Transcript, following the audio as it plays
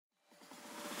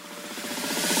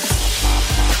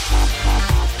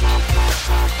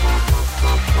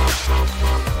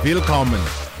Willkommen.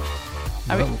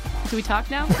 Do we talk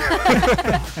now?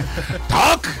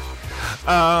 Talk!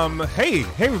 Hey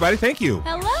everybody, thank you.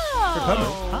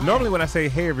 Hello. Normally when I say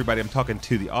hey everybody, I'm talking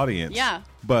to the audience. Yeah.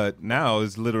 But now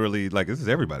it's literally like this is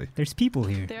everybody. There's people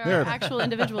here. There are actual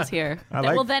individuals here that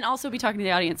like- will then also be talking to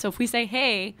the audience. So if we say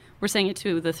hey, we're saying it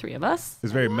to the three of us.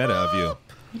 It's very meta of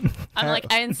you. I'm like,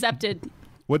 I incepted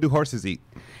What do horses eat?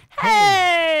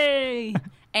 hey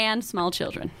and small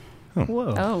children.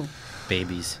 Whoa. Oh.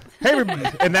 Babies. Hey everybody.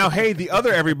 And now hey the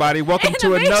other everybody, welcome to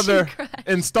Innovation another Crush.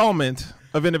 installment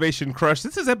of Innovation Crush.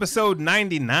 This is episode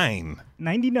 99.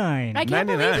 99. I can't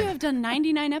believe 99. you have done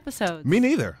 99 episodes. Me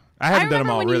neither. I haven't done them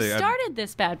remember all when really. you started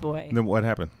this bad boy. Then what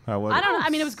happened? How was I it? don't know. I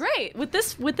mean, it was great with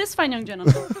this fine young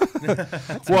gentleman.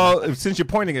 Well, since you're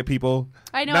pointing at people,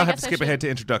 I know, now I I have guess to I skip should. ahead to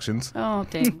introductions. Oh,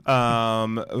 dang.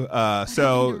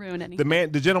 So ruin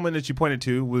anything. the gentleman that you pointed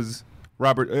to was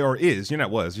Robert, or is, you're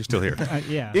not was, you're still here.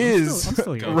 Yeah. Is I'm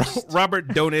still here. Robert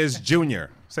Donez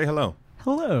Jr. Say hello.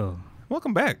 Hello.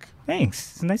 Welcome back.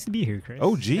 Thanks. It's nice to be here, Chris.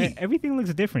 Oh, geez. Everything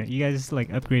looks different. You guys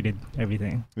upgraded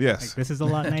everything. Yes. This is a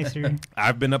lot nicer.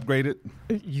 I've been upgraded.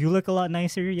 You look a lot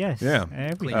nicer. Yes. Yeah.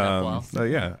 Everything. Clean up well. So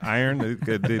yeah, iron.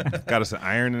 They got us an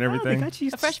iron and Oh, they everything. got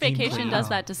you A fresh steamed vacation clean. does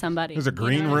that to somebody. There's a You know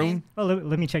green what I room. mean? Oh,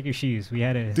 let me check your shoes. We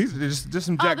had a. These are just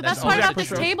some Oh, Jack. the best some part Jack about this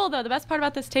Patrol. table, though, the best part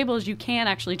about this table is you can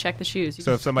actually check the shoes. You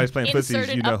So if just somebody's playing insert pussies,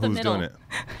 it you know up the who's middle. doing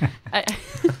it.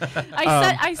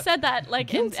 I said that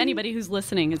like, and anybody who's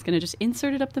listening is going to just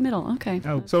insert it up the middle. Okay.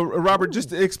 Oh, So Robert,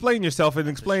 just explain yourself and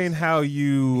explain how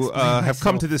you have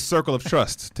come to this circle of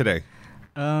trust today.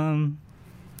 I'm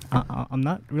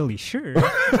not really sure.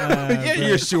 Yeah,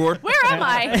 you're sure. Where am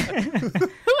I?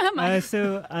 Who am I?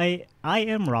 So I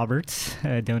am Robert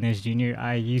Donez Jr.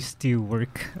 I used to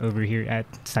work over here at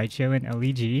Sideshow and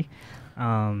LEG.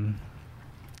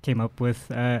 Came up with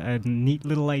a neat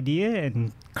little idea,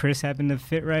 and Chris happened to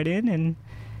fit right in, and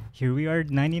here we are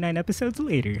 99 episodes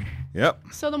later. Yep.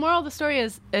 So the moral of the story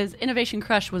is Innovation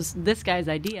Crush was this guy's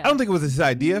idea. I don't think it was his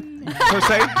idea per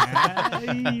se.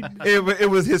 It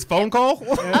was his phone call.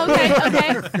 Okay.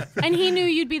 And he knew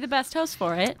you'd be the best host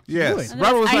for it. Yes. Good.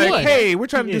 Robert was I like, knew it. "Hey, we're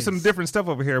trying to do Yes. some different stuff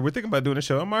over here. We're thinking about doing a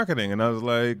show on marketing." And I was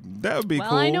like, "That would be Well,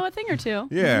 cool." I know a thing or two.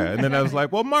 Yeah, and then I was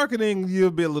like, "Well, marketing, you'll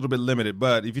be a little bit limited,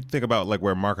 but if you think about like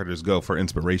where marketers go for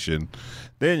inspiration,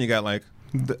 then you got like,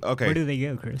 okay, Where do they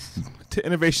go, Chris? to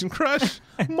Innovation Crush,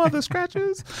 mother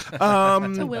scratches."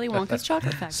 To Willy Wonka's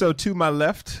chocolate factory. So to my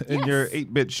left in Yes. your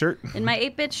 8-bit shirt, In my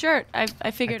 8-bit shirt,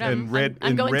 I figured And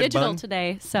I'm going red digital bun?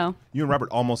 today. So you and Robert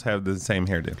almost have the same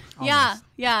hairdo.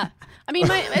 yeah. I mean,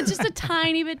 it's just a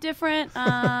tiny bit different.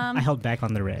 I held back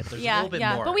on the red. There's a Yeah, little bit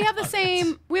yeah. more. But we have the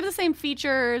same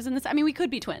features and this. I mean, we could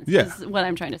be twins. Yeah. Is what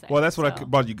I'm trying to say. Well, that's what I So,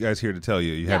 brought you guys here to tell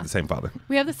you. You Yeah. have the same father.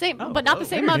 We have the same, but not the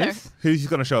same there it mother. is. He's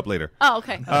going to show up later. Oh,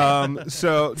 okay.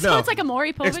 So So no, it's like a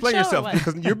Maury Povich explain show, or yourself what?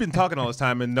 because you've been talking all this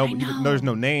time and know. there's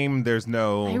no name, there's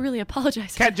no I really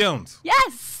apologize. Cat Jones.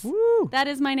 Yes, Woo! that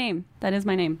is my name. That is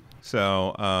my name.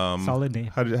 So Solid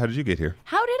name. How did you get here?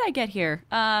 How did I get here?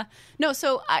 No,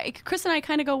 so Chris and I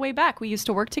kind of go way back. We used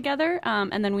to work together,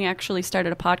 and then we actually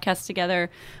started a podcast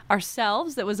together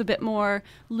ourselves that was a bit more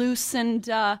loose and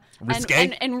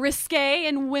Risque? and risque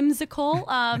and whimsical.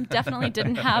 Definitely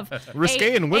didn't have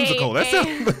Risque and whimsical.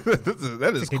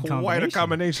 That is a good quite a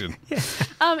combination.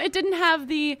 it didn't have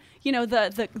the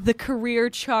the career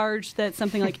charge that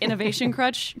something like Innovation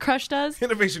Crush does.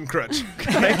 Innovation Crutch.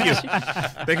 Thank you.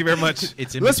 Thank you very much.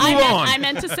 It's in Let's move between. on. I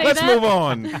meant to say Let's that. move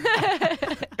on.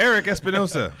 Eric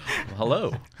Espinosa.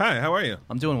 Hello. Hi, how are you?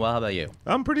 I'm doing well. How about you?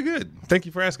 I'm pretty good. Thank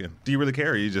you for asking. Do you really care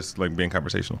or are you just like being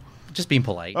conversational? Just being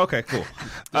polite. Okay, cool. He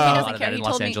doesn't lot of care. that He in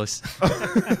Los told me.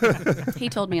 Angeles. He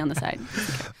told me on the side.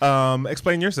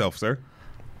 Explain yourself, sir.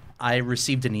 I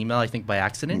received an email, I think, by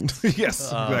accident.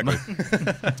 Yes, exactly.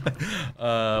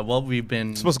 Well, we've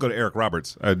been. Supposed to go to Eric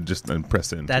Roberts. I just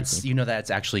pressed in. That's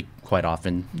actually quite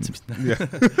often.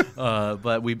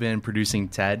 But we've been producing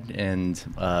TED and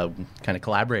kind of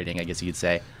collaborating, I guess you could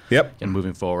say. Yep. And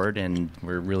moving forward, and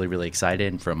we're really, really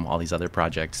excited from all these other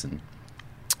projects and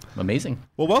amazing.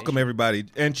 Well, welcome everybody,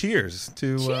 and cheers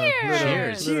to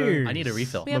Cheers. Cheers. I need a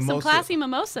refill. We have some Mimosa. classy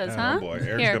mimosas, huh? boy, Eric's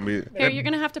Here, gonna be- here, you're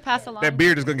gonna have to pass along. that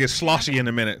beard is gonna get sloshy in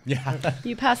a minute. Yeah.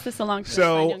 You pass this along. To us,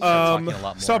 So, fine young talking a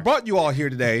lot so I more. brought you all here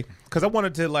today because I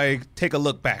wanted to like take a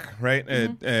look back, right,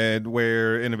 at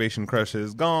where Innovation Crush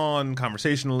has gone,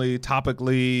 conversationally,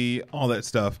 topically, all that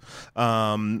stuff.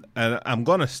 And I'm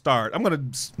gonna start. I'm gonna,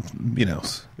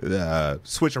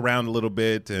 switch around a little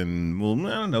bit, and I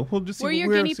don't know. We'll just see We're your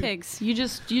where- guinea pigs. You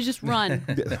just run.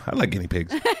 I like guinea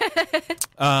pigs.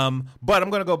 But I'm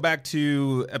going to go back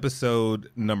to episode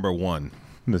number 1.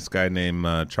 This guy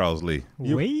named Charles Lee.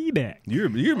 Way back. You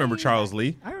remember Charles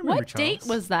Lee? I remember What Charles. date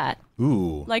was that?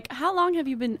 Ooh. Like, how long have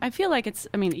you been? I feel like it's,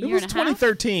 a It year was and a half.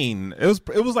 2013.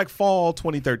 It was like fall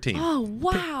 2013. Oh,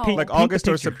 wow. Paint- Like paint the August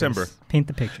or picture, September. Chris. Paint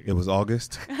the picture. It was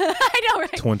August I know,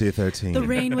 right? 2013. The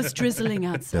rain was drizzling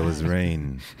outside. There was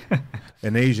rain.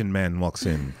 An Asian man walks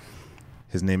in.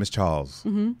 His name is Charles.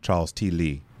 Charles T.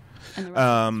 Lee. And the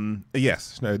rest-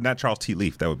 Yes, no, not Charles T.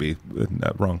 Leaf. That would be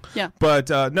wrong. Yeah. But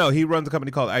no, he runs a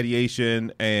company called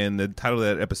Ideation, and the title of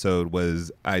that episode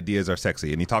was "Ideas Are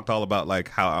Sexy," and he talked all about like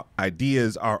how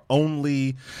ideas are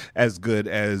only as good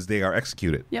as they are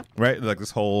executed. Yep. Right. Like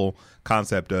this whole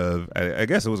concept of, I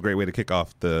guess it was a great way to kick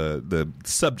off the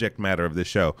subject matter of this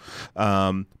show.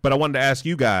 But I wanted to ask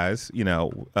you guys,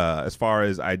 as far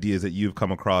as ideas that you've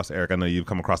come across, Eric, I know you've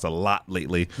come across a lot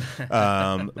lately,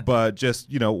 but just,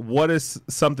 what is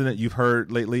something that you've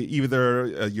heard lately,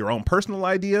 either your own personal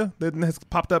idea that has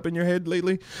popped up in your head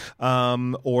lately,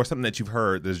 or something that you've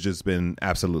heard that's just been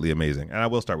absolutely amazing. And I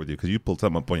will start with you because you pulled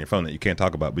something up on your phone that you can't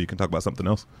talk about, but you can talk about something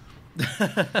else.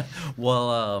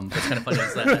 Well, it's kind of funny.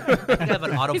 Is that I think I have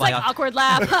an He's like, autobiography. awkward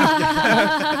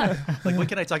laugh. Like, what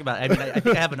can I talk about? I mean, I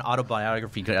think I have an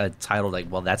autobiography titled, like,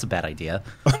 well, that's a bad idea.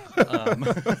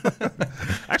 I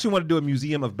actually want to do a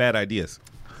museum of bad ideas.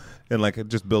 And like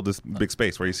just build this big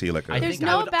space where you see like I There's think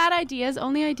I no would- bad ideas,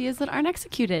 only ideas that aren't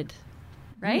executed.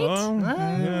 Right? Well,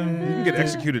 yeah, you can get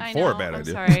executed I for know, a bad I'm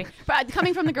idea. sorry. But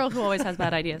coming from the girl who always has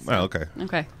bad ideas. Oh, okay.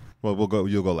 Okay. Well,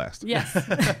 you'll go last. Yes.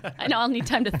 I know I'll need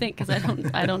time to think because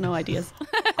I don't know ideas.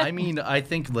 I mean, I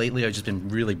think lately I've just been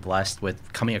really blessed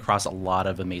with coming across a lot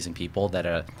of amazing people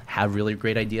that have really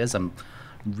great ideas. I'm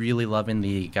really loving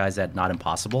the guys at Not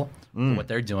Impossible for what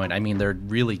they're doing. I mean, they're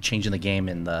really changing the game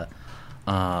in the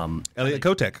Elliot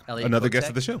Kotek, Elliot another Kotek. guest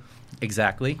of the show.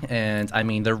 Exactly. And I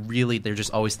mean, they're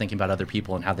just always thinking about other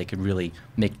people and how they could really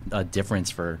make a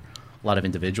difference for a lot of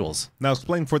individuals. Now,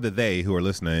 explain for the they who are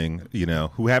listening,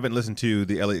 who haven't listened to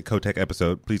the Elliot Kotek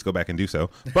episode, please go back and do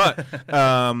so. But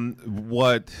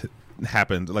what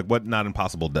happened, like what Not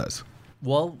Impossible does.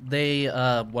 Well, they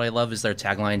what I love is their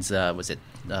taglines. Was it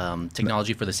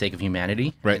technology for the sake of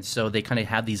humanity? Right. And so they kind of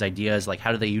have these ideas like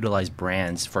how do they utilize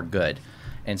brands for good?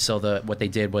 And so what they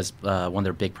did was one of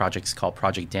their big projects called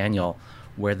Project Daniel,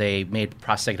 where they made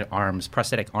prosthetic arms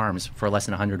for less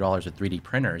than $100 with 3D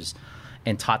printers,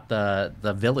 and taught the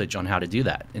village on how to do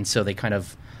that. And so they kind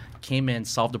of came in,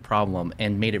 solved the problem,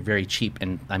 and made it very cheap.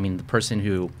 And I mean, the person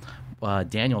who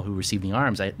Daniel, who received the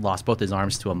arms, I lost both his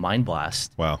arms to a mind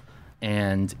blast. Wow.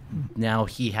 And now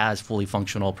he has fully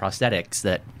functional prosthetics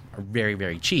that are very,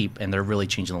 very cheap, and they're really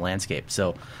changing the landscape.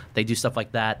 So they do stuff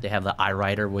like that. They have the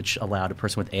iWriter, which allowed a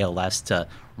person with ALS to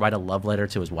write a love letter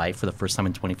to his wife for the first time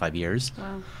in 25 years.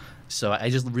 Wow. So I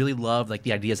just really love like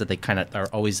the ideas that they kind of are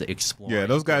always exploring. Yeah,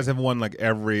 those guys have won like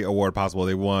every award possible.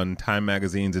 They won Time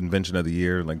Magazine's Invention of the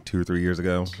Year like 2 or 3 years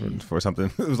ago for something.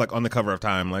 It was like on the cover of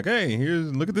Time, like, hey,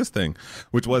 look at this thing,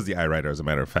 which was the iWriter, as a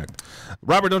matter of fact.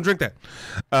 Robert, don't drink that.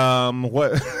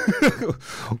 What?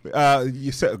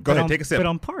 You said? Go ahead, take a sip. But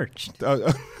I'm parched.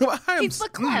 He's the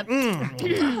clip.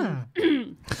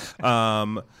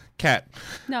 Cat.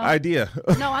 No. Idea.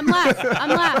 No, I'm last.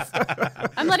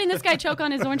 I'm letting this guy choke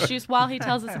on his orange juice while he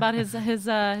tells us about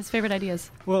his favorite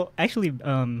ideas. Well, actually,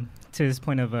 to this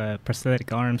point of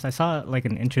prosthetic arms, I saw like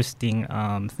an interesting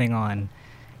thing on.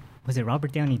 Was it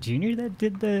Robert Downey Jr. that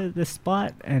did the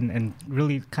spot and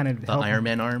really kind of The Iron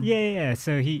Man arm? Yeah.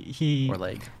 So he Or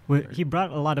leg. he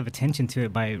brought a lot of attention to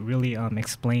it by really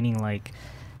explaining like,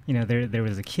 there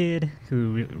was a kid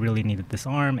who really needed this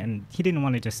arm, and he didn't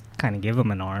want to just kind of give him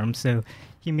an arm, so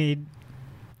he made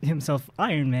himself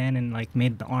Iron Man and like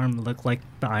made the arm look like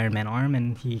the Iron Man arm,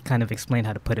 and he kind of explained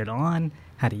how to put it on,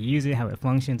 how to use it, how it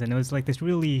functions, and it was like this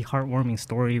really heartwarming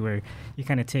story where you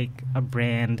kind of take a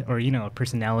brand or a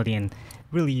personality and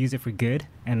really use it for good.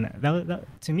 And that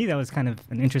to me that was kind of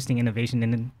an interesting innovation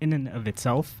in and of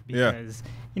itself, because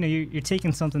you're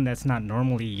taking something that's not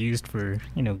normally used for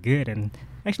good and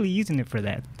actually using it for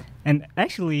that. And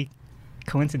actually,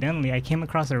 coincidentally, I came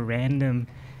across a random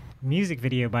music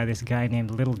video by this guy named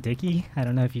Little Dicky. I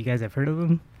don't know if you guys have heard of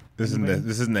him. This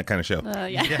isn't that kind of show.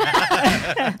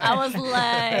 Yeah. I was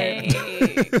like,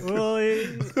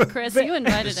 Well, Chris, you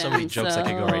invited There's so him. many jokes I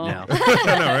could go right now.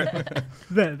 I know,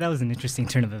 right? that was an interesting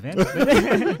turn of events.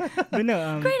 But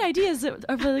no, Great ideas that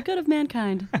are for the good of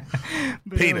mankind.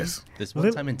 Penis. This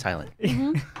one time in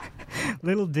Thailand.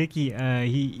 Little Dicky,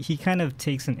 he kind of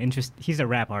takes an interest. He's a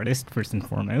rap artist first and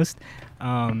foremost,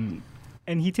 and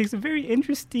he takes a very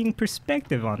interesting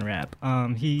perspective on rap.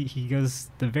 He goes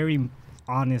the very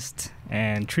honest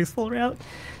and truthful route.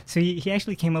 So he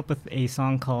actually came up with a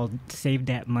song called "Save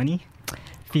That Money,"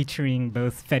 featuring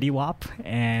both Fetty Wap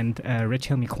and Rich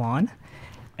Homie Quan.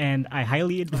 And I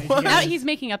highly advise you Now guys. he's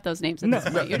making up those names. At this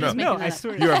point. You're just no, making I that up.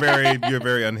 swear. You're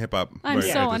very unhip hop. I'm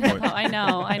right so at this unhip. point. I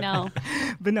know.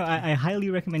 But no, I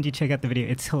highly recommend you check out the video.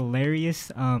 It's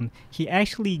hilarious. He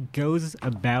actually goes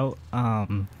about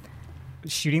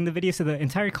shooting the video. So the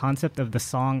entire concept of the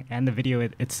song and the video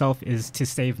itself is to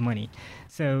save money.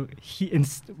 So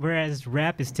whereas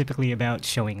rap is typically about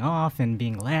showing off and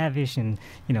being lavish and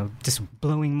just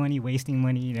blowing money, wasting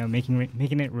money,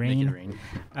 making it rain.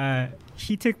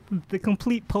 He took the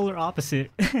complete polar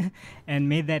opposite and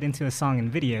made that into a song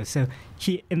and video. So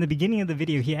in the beginning of the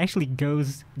video, he actually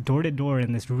goes door to door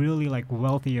in this really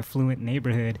wealthy, affluent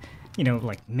neighborhood,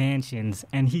 like mansions,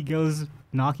 and he goes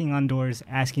knocking on doors,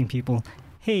 asking people,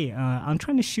 "Hey, I'm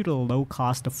trying to shoot a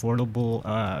low-cost,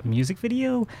 affordable music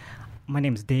video. My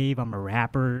name's Dave. I'm a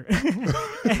rapper."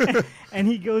 And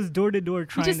he goes door to door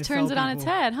trying to sell He just turns it on its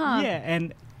people. head, huh? Yeah,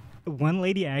 and one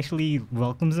lady actually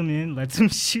welcomes him in, lets him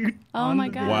shoot. Oh my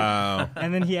God. Wow.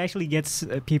 And then he actually gets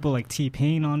people like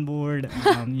T-Pain on board. He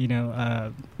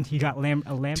got a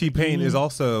Lamborghini. T-Pain is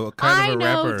also kind of a I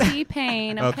know rapper.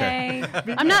 T-Pain. Okay,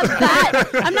 I'm not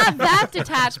that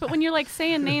detached. But when you're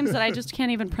saying names that I just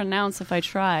can't even pronounce if I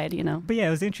tried, But yeah,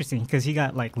 it was interesting because he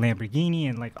got Lamborghini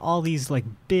and all these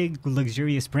big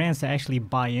luxurious brands to actually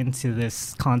buy into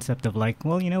this concept of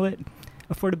well, you know what?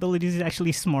 Affordability is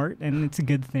actually smart, and it's a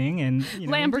good thing. And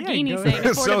Lamborghini saying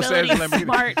So says affordability is Lamborghini.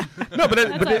 smart. No, but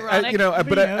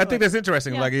ironic. I think that's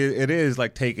interesting. Yeah. It is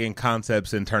taking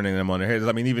concepts and turning them on their heads.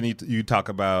 I mean, even you talk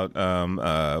about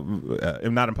was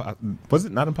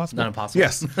it not impossible? Not impossible.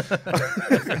 Yes,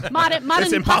 Modern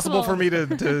it's impossible for me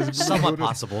to Somewhat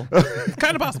possible.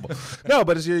 kind of possible. No,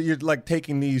 but you're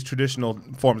taking these traditional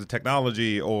forms of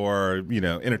technology or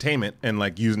entertainment and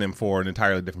using them for an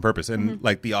entirely different purpose, and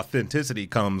the authenticity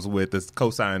comes with this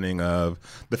co-signing of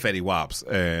the Fetty Waps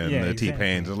and the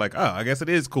T-Pains. It's I guess it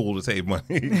is cool to save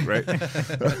money, right?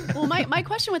 Well, my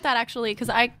question with that actually,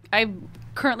 because I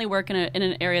currently work in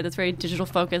an area that's very digital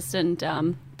focused,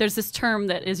 and there's this term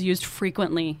that is used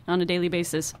frequently on a daily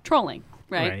basis: trolling.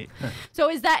 Right. So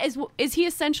is he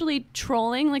essentially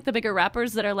trolling the bigger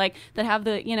rappers that are that have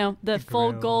the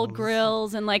full gold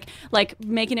grills and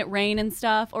making it rain and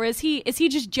stuff, or is he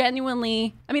just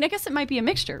genuinely? I mean, I guess it might be a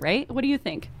mixture, right? What do you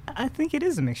think? I think it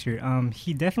is a mixture.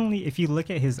 He definitely, if you look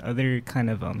at his other kind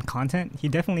of content, he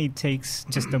definitely takes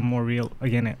just a more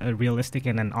a realistic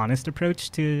and an honest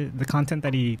approach to the content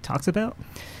that he talks about.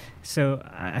 So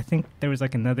I think there was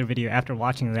another video after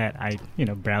watching that I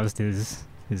browsed his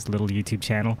little YouTube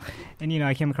channel, and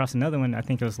I came across another one. I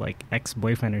think it was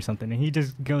ex-boyfriend or something, and he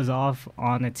just goes off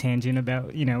on a tangent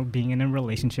about being in a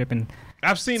relationship. And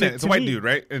I've seen it. It's a white dude,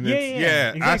 right? And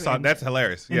exactly. I saw it. That's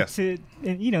hilarious. And Yes.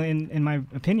 In my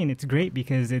opinion, it's great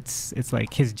because it's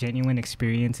his genuine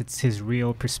experience. It's his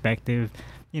real perspective.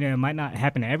 It might not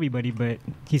happen to everybody, but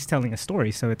he's telling a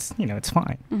story, so it's it's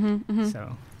fine. Mm-hmm.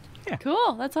 So, yeah.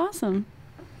 Cool. That's awesome.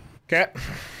 Cat.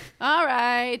 All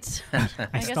right. I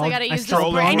guess I got to use this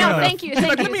stalled brain. long No, enough. thank you.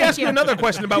 Let me ask you another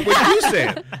question about what you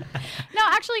said. No,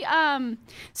 actually,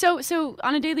 so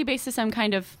on a daily basis, I'm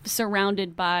kind of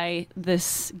surrounded by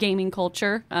this gaming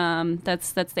culture.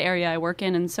 That's the area I work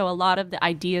in, and so a lot of the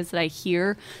ideas that I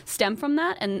hear stem from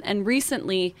that. And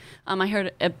recently, I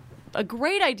heard a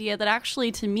great idea that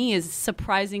actually, to me, is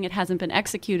surprising it hasn't been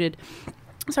executed.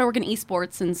 So I work in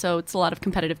esports, and so it's a lot of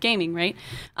competitive gaming, right?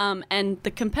 And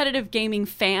the competitive gaming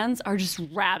fans are just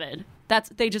rabid.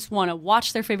 They just want to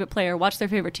watch their favorite player, watch their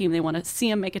favorite team. They want to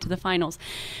see them make it to the finals.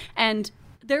 And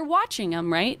they're watching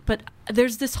them, right? But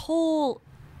there's this whole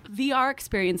VR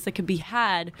experience that could be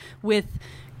had with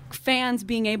fans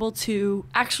being able to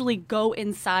actually go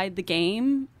inside the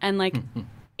game and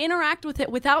interact with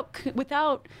it without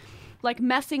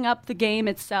messing up the game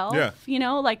itself. Yeah.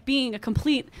 Being a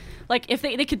complete if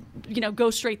they could go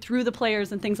straight through the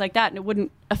players and things like that, and it wouldn't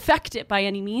affect it by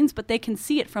any means, but they can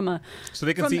see it from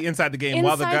they can see inside the game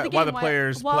while the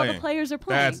players playing. The players are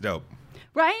playing. That's dope.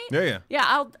 Right? Yeah.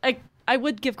 I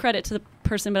would give credit to the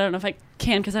person, but I don't know if I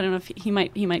can because I don't know if he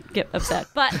might get upset.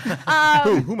 But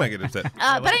who might get upset?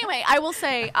 but anyway, I'll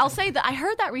say that I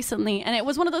heard that recently, and it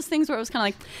was one of those things where it was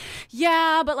kind of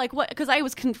yeah, but what? Because I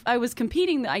was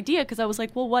competing the idea because I was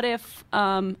well, what if?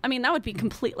 I mean, that would be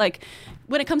complete.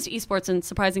 When it comes to esports, and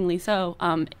surprisingly so,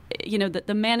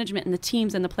 the management and the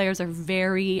teams and the players are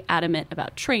very adamant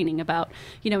about training, about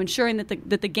ensuring that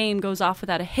the game goes off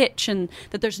without a hitch, and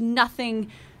that there's nothing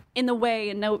in the way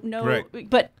and no Right.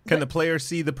 but Can the player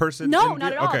see the person? no, in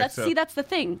not view? at all. Okay, See, that's the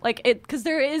thing. Like, because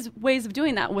there is ways of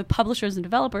doing that with publishers and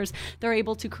developers. They're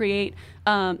able to create.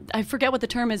 I forget what the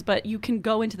term is, but you can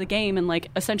go into the game and like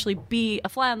essentially be a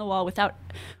fly on the wall without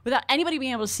anybody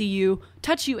being able to see you,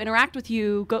 touch you, interact with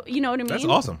you. Go, you know what I mean? That's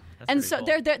awesome. And so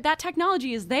cool. that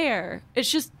technology is there.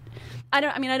 It's just I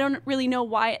don't really know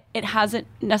why it hasn't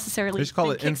necessarily. They should call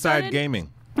been it inside kickstarted. gaming.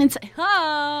 That's from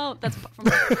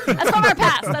our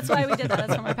past. That's why we did that.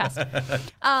 That's from our past.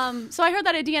 So I heard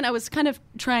that idea, and I was kind of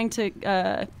trying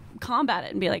to combat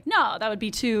it and be like, no, that would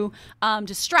be too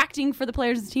distracting for the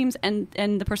players and teams. And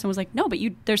the person was like, no, but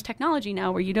there's technology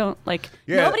now where you don't like.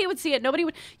 Yeah. Nobody would see it.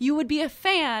 You would be a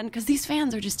fan because these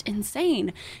fans are just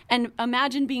insane. And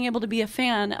imagine being able to be a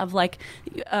fan of like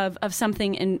of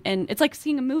something, and it's like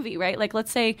seeing a movie, right? Like,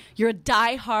 let's say you're a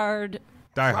diehard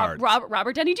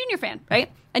Robert Downey Jr. fan, right?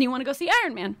 And you want to go see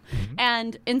Iron Man. Mm-hmm.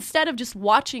 And instead of just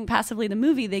watching passively the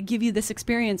movie, they give you this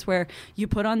experience where you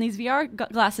put on these VR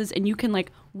glasses and you can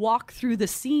like walk through the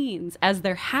scenes as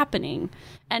they're happening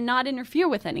and not interfere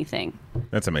with anything.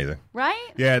 That's amazing.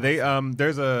 Right? Yeah, they I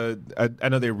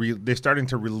know they're starting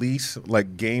to release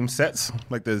like game sets,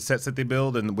 like the sets that they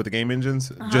build and with the game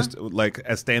engines, just like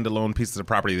as standalone pieces of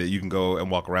property that you can go and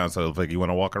walk around. So if like you want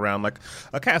to walk around like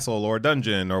a castle or a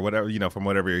dungeon or whatever, from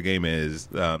whatever your game is.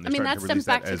 I mean, that stems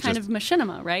back to kind of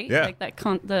machinima, right? Yeah. Like that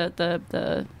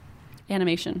the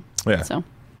animation. Yeah. So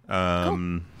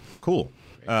cool.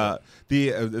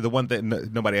 The one that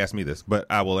nobody asked me this, but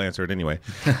I will answer it anyway.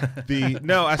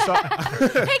 I saw.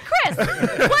 Hey, Chris,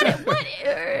 what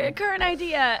current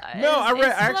idea? Is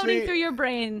floating through your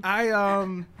brain?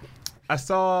 I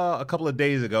saw a couple of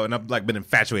days ago, and I've like been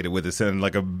infatuated with this, and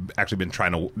like I've actually been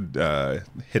trying to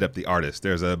hit up the artist.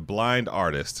 There's a blind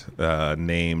artist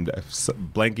named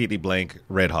Blankety Blank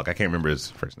Red Hawk. I can't remember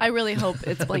his first name. I really hope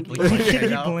it's Blankety Blink.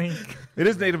 It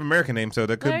is Native American name, so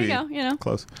that could be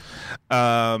close.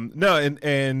 No,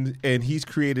 and he's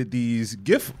created these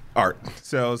GIF art.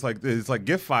 So it's like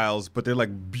GIF files, but they're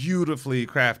like beautifully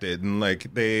crafted, and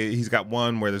like he's got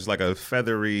one where there's like a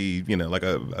feathery, like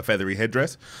a feathery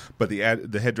headdress, but the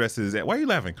headdress is. Why are you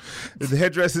laughing? The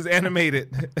headdress is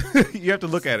animated. You have to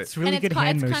look at it. It's really good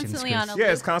hand motions. Constantly on a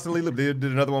Yeah, it's constantly. They did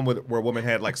another one where a woman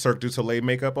had like Cirque du Soleil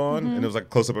makeup on, and it was like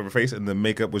close up of her face, and the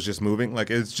makeup was just moving. Like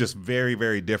it's just very,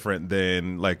 very different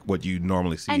than like what you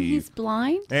normally see. And he's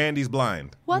blind.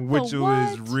 Which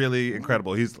was really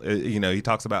incredible. He's he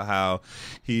talks about how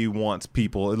he wants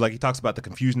people, like he talks about the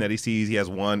confusion that he sees. He has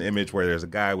one image where there's a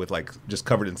guy with like just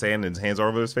covered in sand and his hands are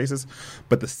over his faces,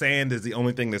 but the sand is the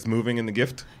only thing that's moving in the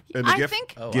gift. I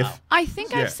think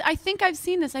I've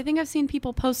seen this. I think I've seen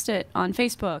people post it on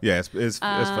Facebook. Yeah, it's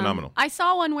phenomenal. I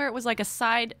saw one where it was like a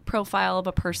side profile of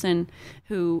a person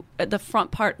who the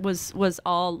front part was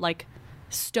all like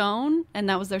stone, and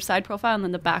that was their side profile, and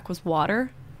then the back was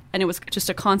water, and it was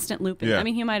just a constant looping. Yeah. I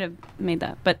mean, he might have made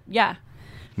that, but yeah.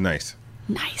 Nice.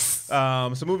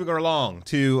 So moving along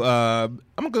to, I'm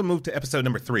going to move to episode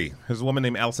number 3. There's a woman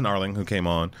named Allison Arling who came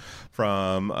on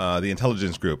from the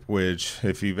Intelligence Group, which,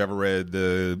 if you've ever read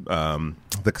the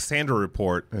Cassandra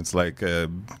Report, it's like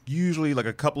usually like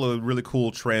a couple of really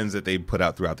cool trends that they put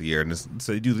out throughout the year. And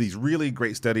so they do these really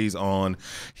great studies on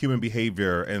human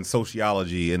behavior and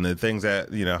sociology and the things that,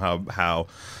 how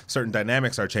certain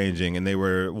dynamics are changing. And they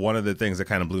were, one of the things that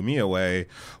kind of blew me away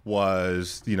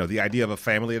was, the idea of a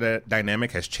family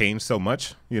dynamic has changed so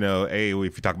much. If you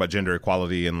talk about gender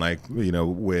equality and like,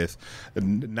 with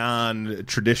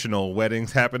non-traditional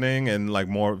weddings happening and like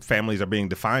more families are being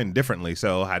defined differently.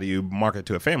 So how do you market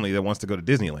to a family that wants to go to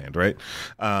Disneyland, right?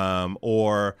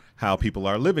 Or how people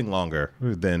are living longer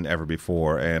than ever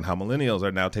before, and how millennials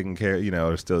are now taking care,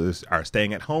 are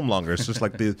staying at home longer. It's just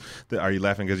like are you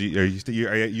laughing because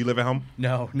you live at home?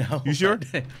 No. You sure?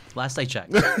 Last I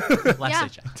checked. I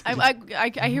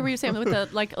hear what you're saying with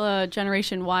the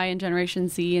Generation Y and Generation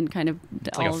Z and kind of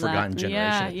it's all like a of forgotten that.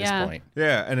 generation at this point.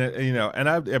 Yeah, and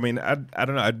I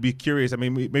don't know. I'd be curious. I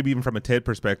mean, maybe even from a TED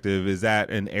perspective, is that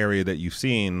an area that you've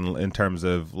seen in terms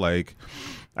of like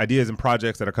ideas and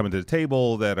projects that are coming to the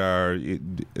table that are a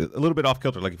little bit off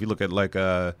kilter? Like if you look at like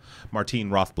Martine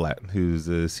Rothblatt, who's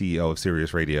the CEO of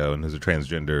Sirius Radio and who's a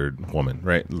transgendered woman,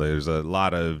 right? There's a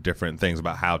lot of different things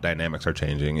about how dynamics are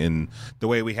changing in the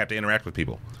way we have to interact with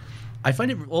people. I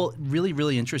find it really,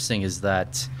 really interesting is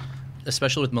that,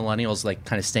 especially with millennials, like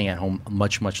kind of staying at home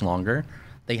much, much longer,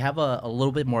 they have a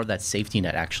little bit more of that safety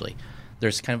net, actually.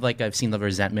 There's kind of like, I've seen the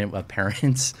resentment of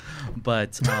parents,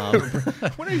 but...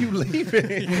 when are you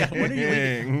leaving? When are you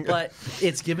leaving? But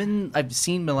it's I've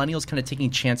seen millennials kind of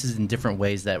taking chances in different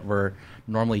ways that were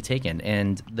normally taken.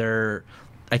 And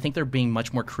I think they're being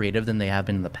much more creative than they have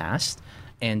been in the past.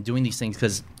 And doing these things,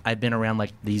 because I've been around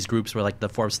like these groups where like the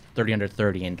Forbes 30 under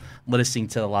 30 and listening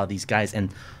to a lot of these guys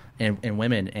and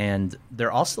women, and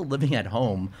they're also living at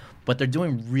home, but they're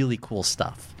doing really cool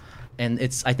stuff. And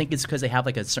I think it's because they have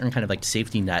like a certain kind of like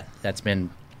safety net that's been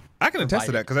I can attest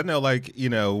to provided. that because I know, like,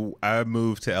 I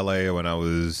moved to LA when I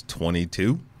was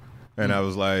 22, and I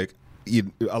was like,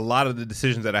 a lot of the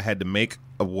decisions that I had to make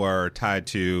were tied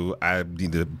to I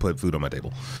need to put food on my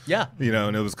table. Yeah.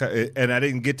 And it was, and I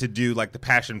didn't get to do like the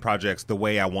passion projects the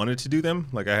way I wanted to do them.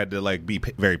 Like I had to like be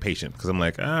very patient because I'm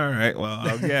like, all right, well,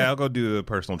 I'll go do the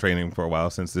personal training for a while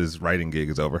since this writing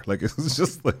gig is over. Like it's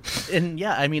just like, And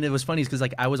yeah, I mean, it was funny because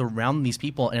like I was around these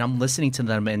people and I'm listening to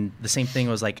them, and the same thing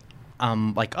was like,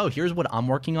 oh, here's what I'm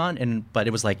working on, but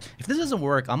it was like, if this doesn't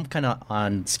work, I'm kind of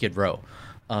on Skid Row.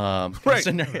 Right.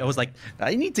 I was like,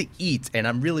 I need to eat, and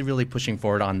I'm really, really pushing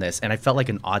forward on this. And I felt like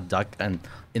an odd duck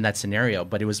in that scenario,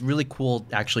 but it was really cool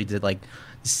actually to like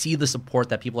see the support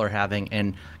that people are having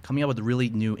and coming up with really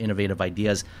new, innovative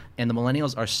ideas. And the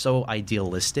millennials are so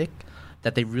idealistic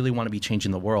that they really want to be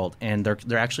changing the world, and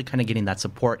they're actually kind of getting that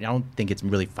support. And I don't think it's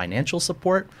really financial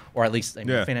support, or at least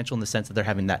financial in the sense that they're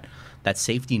having that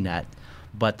safety net,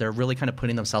 but they're really kind of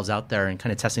putting themselves out there and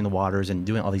kind of testing the waters and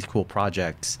doing all these cool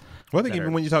projects. Well, I think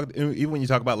even when you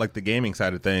talk about like the gaming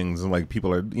side of things, and like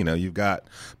people are, you've got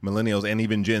millennials and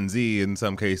even Gen Z in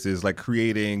some cases like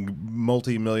creating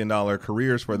multi-million-dollar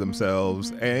careers for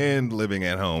themselves and living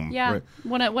at home. Yeah, right?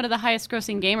 one of the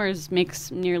highest-grossing gamers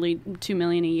makes nearly $2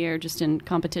 million a year just in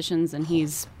competitions, and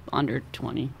he's under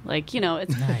 20. Like,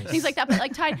 it's Nice. things like that. But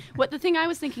like, the thing I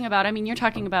was thinking about, I mean, you're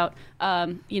talking about,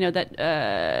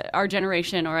 that our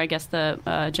generation, or I guess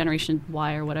the Generation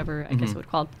Y or whatever I guess it would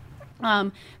called.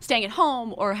 Staying at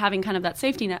home or having kind of that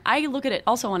safety net. I look at it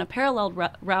also on a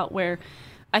parallel route where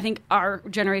I think our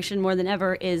generation more than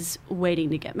ever is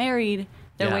waiting to get married.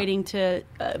 They're waiting to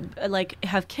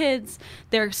have kids.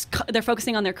 They're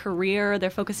focusing on their career.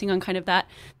 They're focusing on kind of that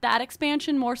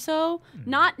expansion more so.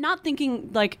 Not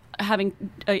thinking like having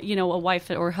a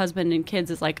wife or husband and kids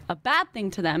is like a bad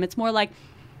thing to them. It's more like,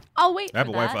 I'll wait. I have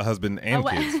for a wife, that. a husband, and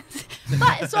kids.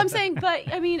 So I'm saying, but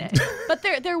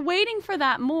they're waiting for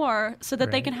that more so that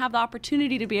they can have the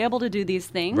opportunity to be able to do these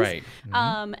things. Right.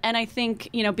 And I think,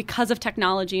 because of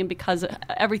technology and because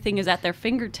everything is at their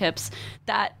fingertips,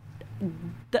 that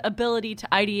the ability to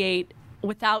ideate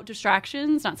without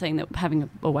distractions, not saying that having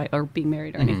a wife or being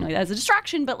married or anything like that is a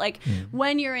distraction, but like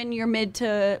when you're in your mid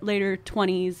to later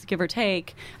 20s, give or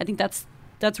take, I think that's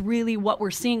really what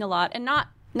we're seeing a lot. And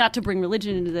not to bring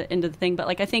religion into the thing, but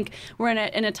like I think we're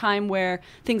in a time where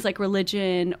things like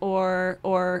religion or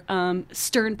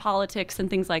stern politics and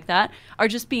things like that are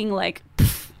just being like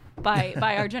by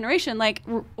our generation. Like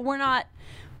we're not.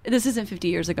 This isn't 50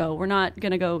 years ago. We're not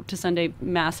going to go to Sunday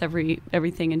mass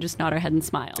everything and just nod our head and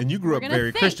smile. And you grew up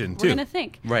very Christian too. We're going to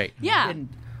think. Right. Yeah. And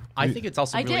I think it's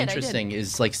also really interesting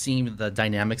is like seeing the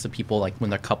dynamics of people like when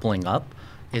they're coupling up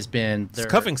has been It's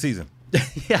cuffing season.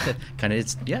 Yeah, kind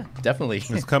of. Definitely.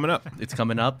 It's coming up. It's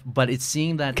coming up, but it's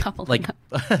seeing that Coupling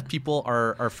people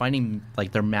are finding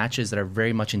like their matches that are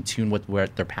very much in tune with where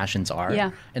their passions are.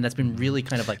 Yeah. And that's been really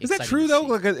kind of like Is that exciting true to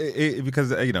though? see. Like,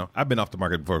 because I've been off the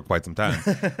market for quite some time,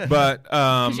 but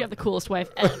Because you have the coolest wife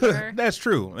ever. that's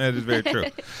true. That is very true.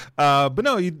 But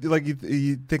no,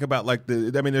 you think about like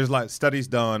there's a lot of studies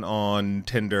done on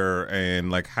Tinder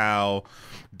and like how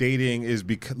dating is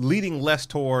leading less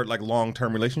toward like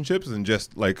long-term relationships and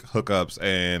just like hookups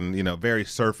and very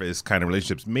surface kind of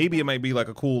relationships. Maybe it might be like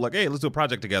a cool like, hey, let's do a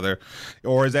project together,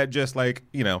 or is that just like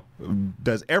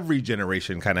does every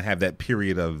generation kind of have that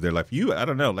period of their life? I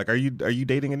don't know. Like, are you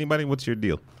dating anybody? What's your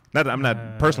deal? Not that I'm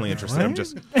not personally interested. what? I'm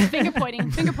just Finger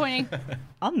pointing.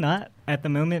 I'm not at the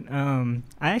moment.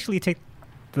 I actually take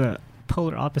the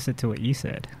polar opposite to what you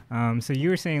said. So you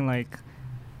were saying like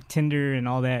Tinder and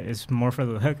all that is more for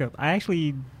the hookup. I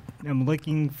actually am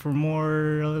looking for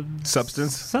more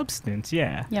substance,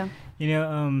 yeah. Yeah.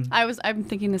 I'm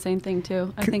thinking the same thing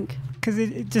too. I think because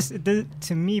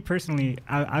to me personally,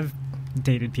 I've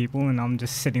dated people and I'm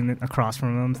just sitting across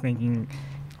from them thinking,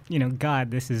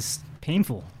 God, this is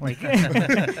painful. Like,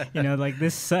 like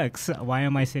this sucks. Why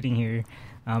am I sitting here?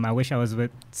 I wish I was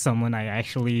with someone I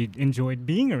actually enjoyed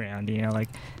being around,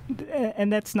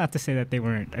 and that's not to say that they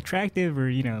weren't attractive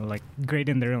or, like great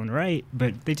in their own right,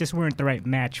 but they just weren't the right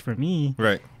match for me.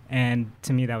 right. And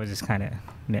to me, that was just kind of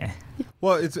meh.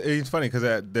 Well, it's funny because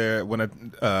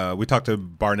we talked to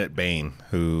Barnett Bain,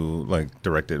 who like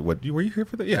directed what were you here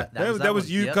for that? Yeah, that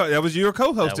was you. Yep. That was your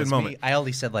co-hosted That was moment. me. I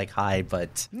only said like hi,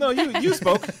 but No, you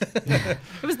spoke. It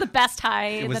was the best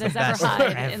high was that the has best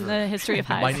ever high ever. in the history of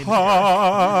my highs. name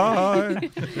Hi.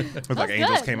 It was like was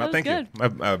angels good. came That out. was Thank you.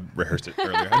 good. I rehearsed it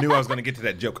earlier. I knew I was going to get to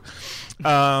that joke.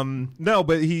 No,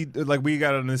 but we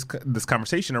got on this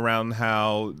conversation around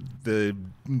how the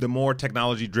more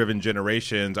technology driven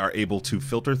generations are able to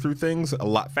filter through things a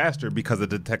lot faster because of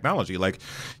the technology. Like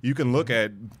you can look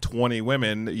at 20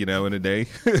 women, in a day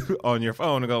on your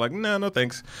phone and go like, no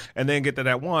thanks, and then get to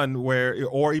that one where,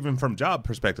 or even from job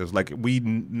perspectives, like we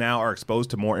now are exposed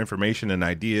to more information and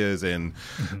ideas and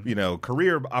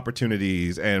career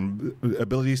opportunities and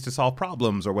abilities to solve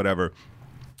problems or whatever.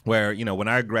 Where when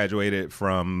I graduated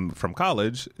from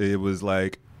college, it was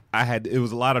like it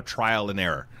was a lot of trial and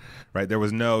error. Right, there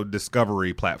was no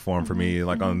discovery platform for me,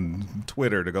 like on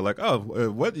Twitter, to go like,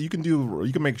 oh, what you can do?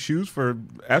 You can make shoes for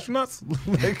astronauts.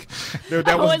 Like, that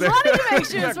I always was wanted to make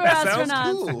shoes for that astronauts.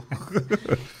 sounds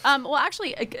cool. Well,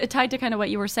 actually, tied to kind of what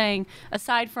you were saying,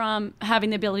 aside from having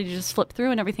the ability to just flip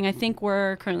through and everything, I think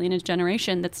we're currently in a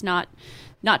generation that's not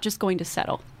just going to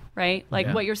settle. Right, like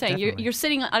Yeah, what you're saying. definitely. You're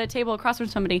sitting at a table across from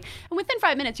somebody, and within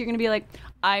 5 minutes, you're going to be like,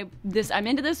 I'm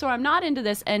into this, or I'm not into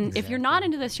this. And if you're not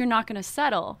into this, you're not going to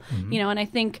settle. And I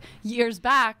think years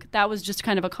back, that was just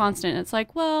kind of a constant. It's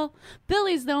like, well,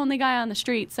 Billy's the only guy on the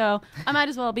street, so I might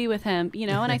as well be with him.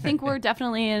 And I think we're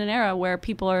definitely in an era where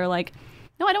people are like,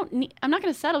 no, I'm not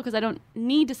going to settle because I don't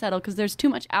need to settle because there's too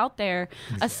much out there.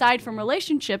 Exactly. Aside from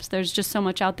relationships, there's just so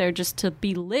much out there just to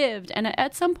be lived. And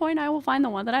at some point, I will find the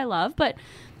one that I love, but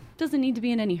doesn't need to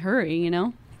be in any hurry,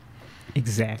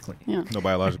 Exactly. Yeah. No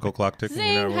biological clock ticking.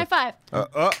 Zing! High five.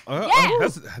 I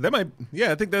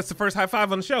think that's the first high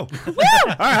five on the show. Woo!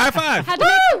 All right, high five. Had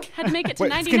to make it to Wait,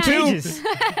 99. Contagious.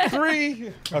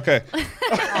 3. Okay.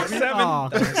 7. Aw.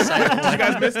 Did you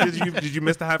guys miss? Did you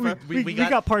miss the high five? we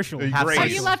got partial. You Half grazed. Are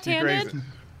you left-handed? You grazed.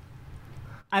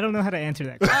 I don't know how to answer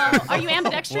that question. Are you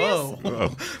ambidextrous? Whoa.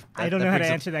 Oh. I don't know how to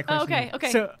answer that Oh, question.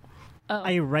 okay. So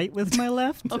I write with my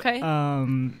left. Okay.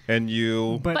 And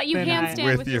you. But you then handstand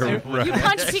With with your your right. You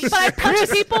punch people, but I punch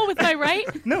people with my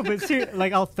right. No, but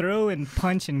like I'll throw and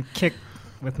punch and kick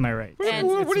with my right. And-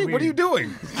 What are you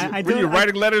doing? I Were you don't-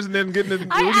 writing letters and then getting in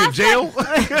asked jail?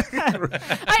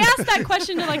 I asked that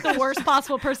question to like the worst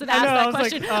possible person to ask know, I that was like,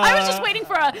 question. I was just waiting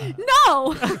for a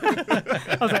no.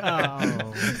 I was like,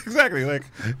 oh. Exactly. Like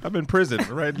I'm in prison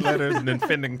writing letters and then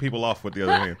fending people off with the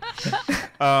other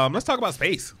hand. Let's talk about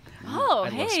space. Oh, I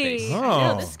love hey. space. I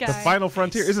know this guy. The final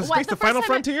frontier. Is it What, space the final first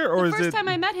time frontier, or is the first it time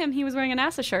I met him, he was wearing an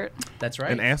NASA shirt. That's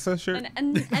right. an ASA shirt?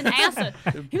 An NASA.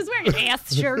 He was wearing an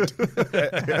ass shirt.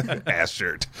 Ass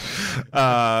shirt.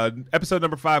 Episode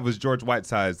number 5 was George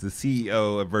Whitesides, the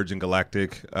CEO of Virgin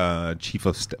Galactic,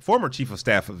 former chief of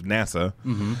staff of NASA,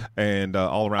 and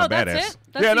all around Oh, that's badass. it?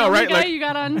 That's yeah, the no, only right? guy Like, you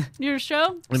got on your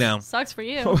show? No. Sucks for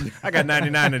you. I got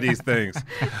 99 of these things.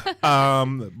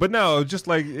 But no, just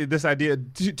like this idea,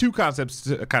 two concepts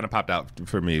kind of popped out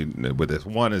for me with this.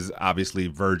 One is obviously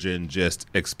Virgin just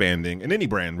expanding, and any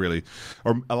brand really,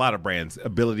 or a lot of brands,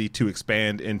 ability to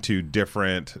expand into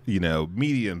different,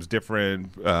 mediums,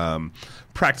 different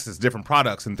practices, different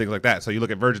products, and things like that. So you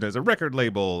look at Virgin as a record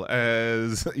label,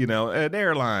 as an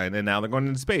airline, and now they're going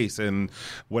into space and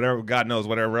whatever, God knows,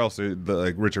 whatever else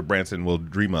like Richard Branson will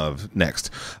dream of next.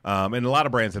 And a lot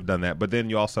of brands have done that. But then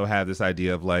you also have this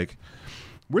idea of like,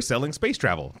 we're selling space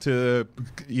travel to,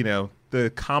 the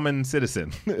common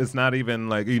citizen. It's not even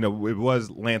like, it was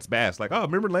Lance Bass. Like, oh,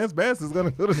 remember Lance Bass is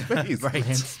going to go to space.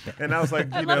 Right. And I was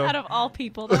like, I love out of all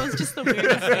people. That was just the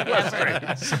weirdest thing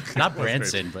ever. Not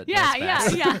Branson, but Yeah,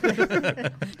 Lance yeah, Bass. yeah.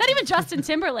 Not even Justin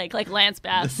Timberlake, like Lance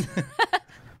Bass.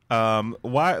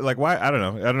 why I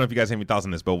don't know if you guys have any thoughts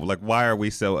on this, but like, why are we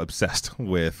so obsessed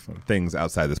with things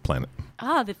outside this planet?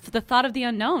 The thought of the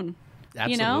unknown.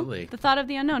 Absolutely. The thought of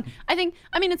the unknown.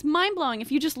 It's mind-blowing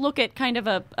if you just look at kind of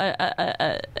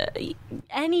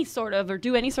any sort of, or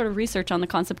do any sort of research on the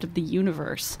concept of the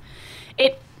universe.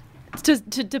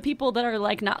 To people that are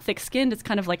like not thick-skinned, it's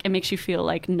kind of like it makes you feel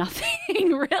like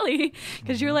nothing really,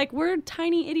 because you're like, we're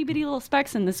tiny itty-bitty little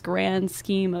specks in this grand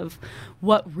scheme of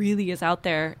what really is out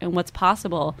there and what's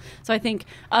possible. So I think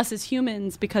us as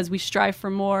humans, because we strive for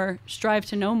more, strive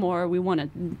to know more, we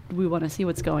want to see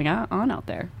what's going on out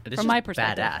there. This From is my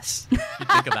perspective, badass. You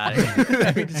think about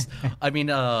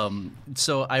it.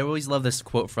 So I always love this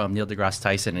quote from Neil deGrasse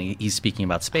Tyson, and he's speaking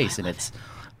about space, and it's,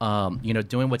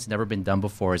 doing what's never been done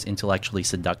before is intellectually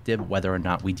seductive, whether or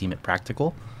not we deem it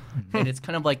practical. And it's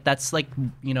kind of like, that's like,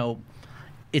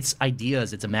 it's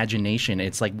ideas, it's imagination.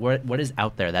 It's like what is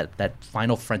out there, that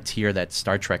final frontier that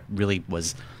Star Trek really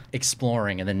was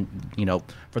exploring, and then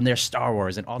from there Star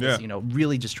Wars and all this,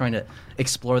 really just trying to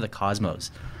explore the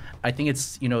cosmos. I think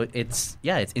it's it's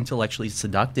intellectually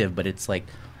seductive, but it's like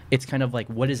it's kind of like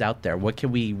what is out there, what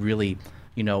can we really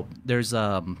there's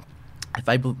if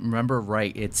I remember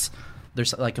right,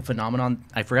 there's like a phenomenon,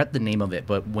 I forgot the name of it,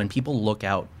 but when people look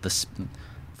out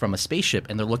from a spaceship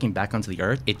and they're looking back onto the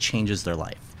Earth, it changes their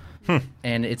life.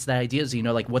 And it's the idea is,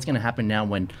 like what's going to happen now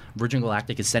when Virgin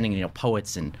Galactic is sending,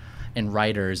 poets and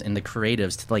writers and the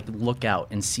creatives to like look out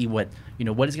and see what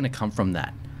is going to come from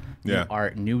that. New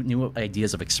art, new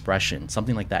ideas of expression,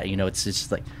 something like that. It's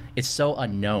just like it's so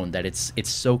unknown that it's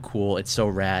so cool, it's so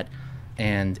rad,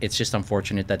 and it's just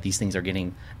unfortunate that these things are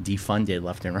getting defunded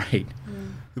left and right.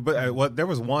 But there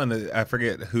was one, I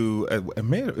forget who, it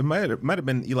might have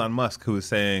been Elon Musk, who was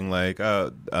saying like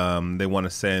they want to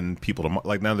send people to Mars.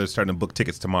 Like now they're starting to book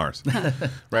tickets to Mars,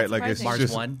 right? Like it's Mars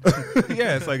just, One.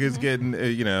 Yeah, it's like it's getting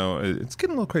it's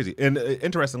getting a little crazy. And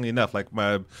interestingly enough, like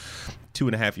my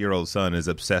 2.5-year-old son is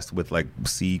obsessed with like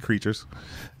sea creatures,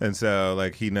 and so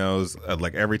like he knows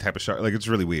like every type of shark. Like it's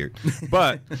really weird.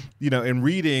 But in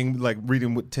reading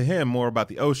to him more about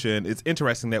the ocean, it's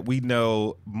interesting that we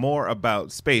know more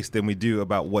about space than we do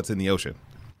about what's in the ocean.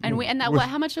 And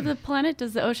how much of the planet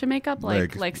does the ocean make up?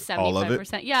 Like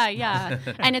 75%. Yeah.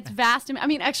 And it's vast. I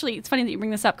mean, actually, it's funny that you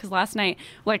bring this up because last night,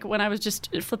 like when I was just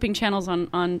flipping channels on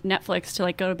Netflix to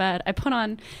like go to bed, I put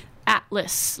on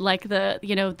Atlas, like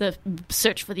the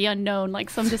search for the unknown,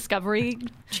 like some Discovery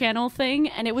Channel thing,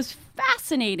 and it was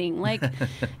fascinating. Like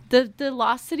the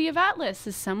lost city of Atlas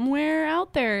is somewhere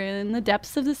out there in the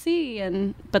depths of the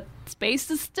sea, but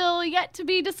space is still yet to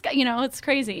be discussed. It's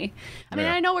crazy. I mean,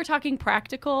 I know we're talking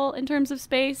practical in terms of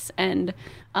space, and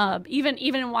even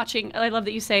in watching, I love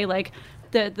that you say like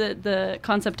the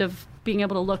concept of being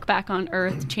able to look back on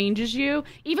Earth changes you.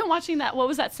 Even watching that, what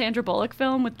was that Sandra Bullock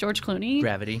film with George Clooney?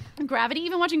 Gravity.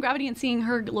 Even watching Gravity and seeing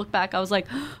her look back, I was like,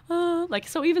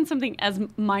 so even something as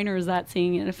minor as that,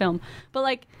 seeing it in a film. But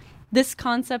like this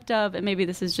concept of, and maybe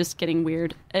this is just getting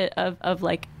weird, of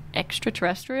like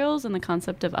extraterrestrials and the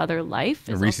concept of other life.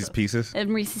 And Reese's Pieces.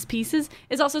 And Reese's Pieces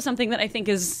is also something that I think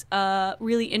is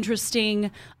really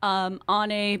interesting on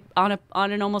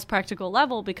an almost practical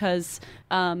level, because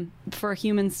for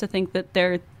humans to think that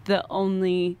they're the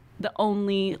only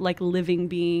like living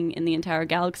being in the entire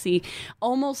galaxy,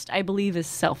 almost I believe is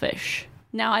selfish.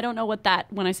 Now, I don't know what that,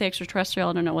 when I say extraterrestrial,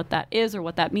 I don't know what that is or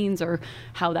what that means or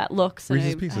how that looks. And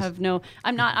Reese's Pieces. I'm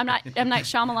not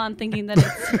Shyamalan thinking that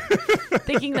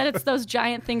it's those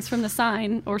giant things from the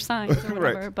signs or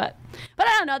whatever. Right. But I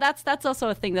don't know. That's also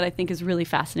a thing that I think is really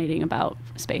fascinating about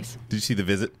space. Did you see The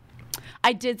Visit?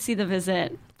 I did see The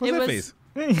Visit. What's that face?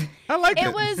 I like it.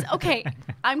 It was okay.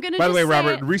 I'm gonna. By the way, say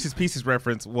Robert, Reese's Pieces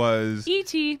reference was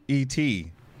E.T.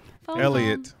 E.T. Phone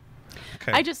Elliot. home.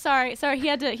 Okay. I just sorry he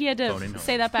had to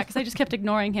say that back because I just kept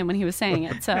ignoring him when he was saying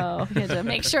it, so he had to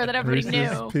make sure that everybody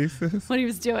knew Pieces. what he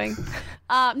was doing.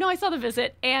 No, I saw The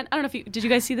Visit, and I don't know if did you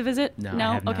guys see The Visit? No,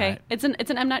 I have okay. not. It's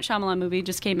an M. Night Shyamalan movie,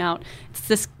 just came out.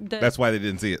 It's That's why they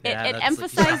didn't see it. It that's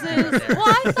emphasizes. Well,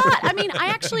 I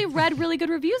actually read really good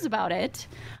reviews about it,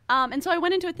 and so I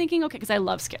went into it thinking, okay, because I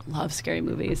love scary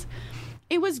movies.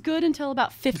 It was good until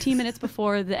about 15 minutes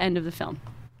before the end of the film,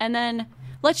 and then.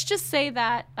 Let's just say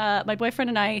that my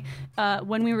boyfriend and I,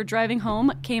 when we were driving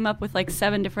home, came up with like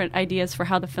 7 different ideas for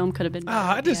how the film could have been.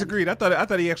 I disagreed. I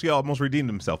thought he actually almost redeemed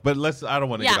himself. But I don't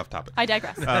want to get off topic. I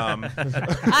digress.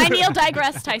 I Neil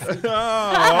digress, Tyson.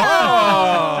 Oh,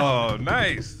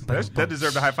 nice. That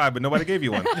deserved a high five, but nobody gave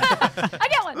you one. I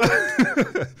get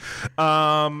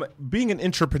one. Being an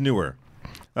entrepreneur.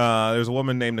 There's a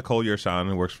woman named Nicole Yersan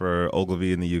who works for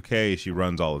Ogilvy in the UK. She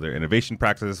runs all of their innovation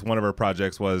practices. One of her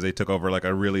projects was they took over like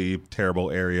a really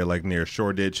terrible area like near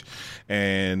Shoreditch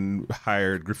and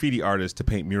hired graffiti artists to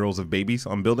paint murals of babies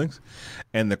on buildings.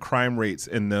 And the crime rates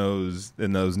in those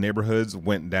neighborhoods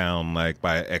went down like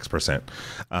by X%.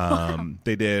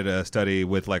 They did a study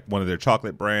with like one of their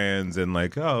chocolate brands and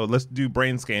like, let's do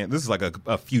brain scans. This is like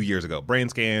a few years ago. Brain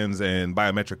scans and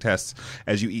biometric tests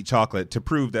as you eat chocolate to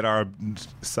prove that our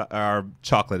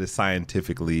chocolate is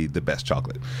scientifically the best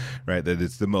chocolate, right? That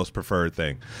it's the most preferred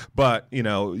thing. But,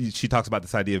 she talks about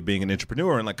this idea of being an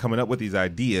entrepreneur and like coming up with these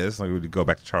ideas, like we would go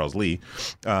back to Charles Lee,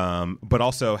 but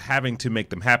also having to make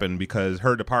them happen because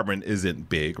her department isn't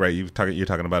big, right? You're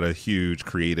talking about a huge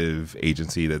creative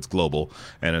agency that's global,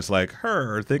 and it's like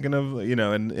her thinking of,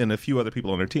 and a few other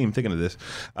people on her team thinking of this.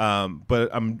 But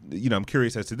I'm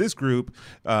curious as to this group,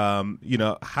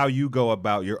 how you go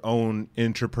about your own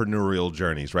entrepreneurial journey.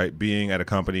 journeys, right? Being at a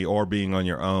company or being on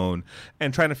your own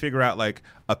and trying to figure out like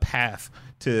a path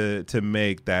to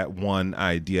make that one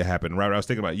idea happen. Right? I was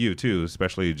thinking about you too,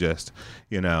 especially just,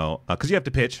 because you have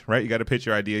to pitch, right? You got to pitch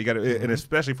your idea. You got to, and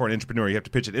especially for an entrepreneur, you have to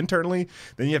pitch it internally,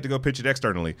 then you have to go pitch it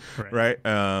externally, right?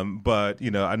 But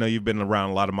I know you've been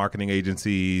around a lot of marketing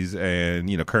agencies,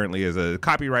 and currently as a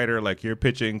copywriter, like you're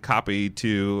pitching copy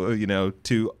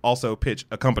to also pitch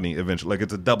a company eventually. Like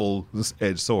it's a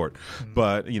double-edged sword. Mm-hmm.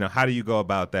 But how do you go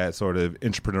about that sort of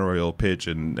entrepreneurial pitch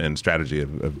and strategy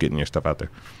of getting your stuff out there?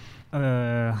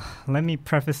 Let me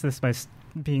preface this by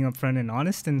being upfront and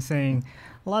honest and saying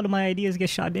a lot of my ideas get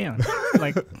shot down.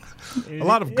 Like a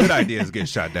lot of good ideas get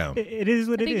shot down. It is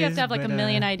what it is. I think you have to have like a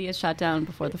million ideas shot down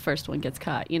before the first one gets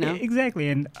cut, Exactly.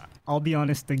 And I'll be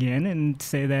honest again and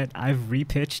say that I've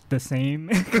repitched the same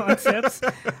concepts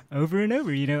over and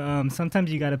over.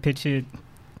 Sometimes you got to pitch it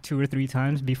 2 or 3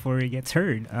 times before it gets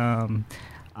heard.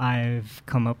 I've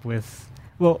come up with,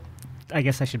 I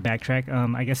guess I should backtrack.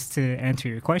 I guess to answer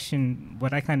your question,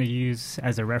 what I kind of use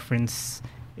as a reference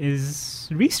is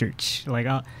research. Like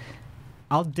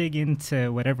I'll dig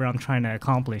into whatever I'm trying to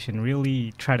accomplish and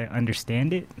really try to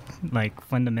understand it, like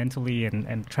fundamentally,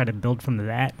 and try to build from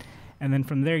that. And then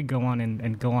from there, go on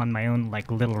and go on my own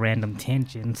like little random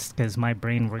tangents because my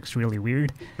brain works really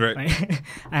weird. Right.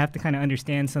 I have to kind of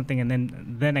understand something, and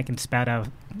then I can spout out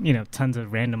tons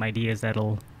of random ideas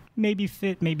that'll maybe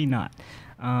fit, maybe not.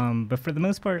 But for the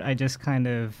most part, I just kind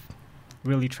of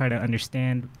really try to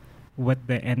understand what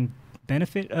the end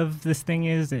benefit of this thing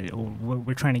is, what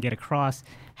we're trying to get across,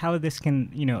 how this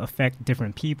can, affect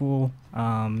different people,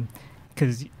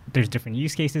 because there's different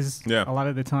use cases. Yeah. A lot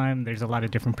of the time. There's a lot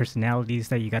of different personalities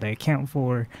that you got to account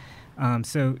for.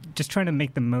 So just trying to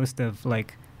make the most of,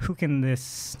 like, how can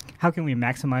we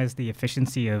maximize the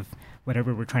efficiency of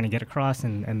whatever we're trying to get across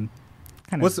and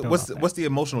What's the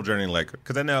emotional journey like?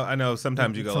 Because I know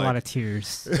sometimes you go a lot of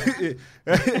tears.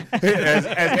 as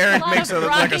Eric makes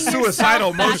like a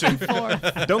suicidal motion.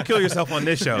 Don't kill yourself on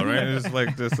this show, right? It's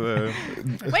like this.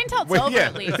 Wait until it's over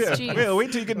at least. Yeah.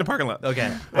 Wait till you get in the parking lot.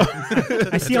 Okay.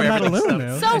 I see I'm not alone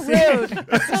though. So rude.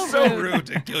 So rude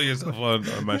to kill yourself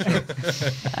on my show.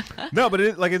 No, but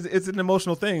it's an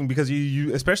emotional thing because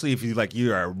you especially if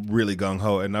you are really gung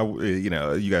ho, and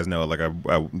you guys know, like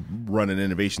I run an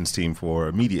innovations team for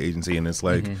a media agency, and it's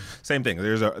like same thing.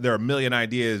 There are a million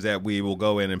ideas that we will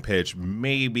go in and pitch.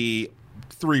 Maybe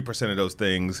 3% of those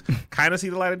things kind of see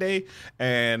the light of day,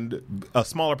 and a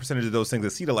smaller percentage of those things that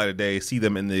see the light of day see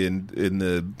them in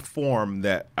the form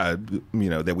that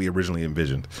that we originally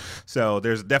envisioned. So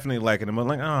there's definitely like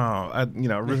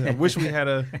I wish we had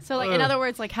a. So in other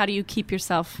words, like how do you keep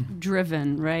yourself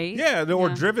driven, right? Yeah, or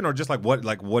driven, or just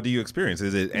what do you experience?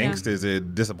 Is it angst? Is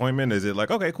it disappointment? Is it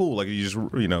like okay, cool, like you just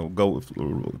go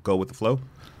with the flow?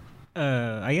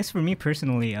 I guess for me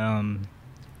personally,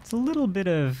 it's a little bit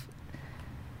of.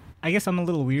 I guess I'm a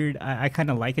little weird. I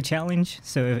kind of like a challenge.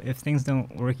 So if things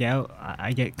don't work out,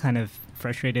 I get kind of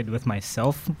frustrated with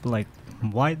myself. Like,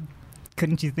 why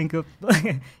couldn't you think of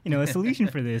a solution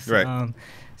for this? Right.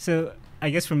 So I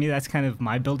guess for me, that's kind of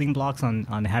my building blocks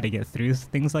on how to get through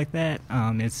things like that.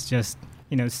 It's just,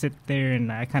 sit there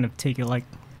and I kind of take it like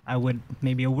I would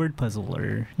maybe a word puzzle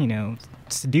or,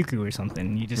 Sudoku or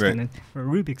something. You just or a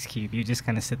Rubik's Cube. You just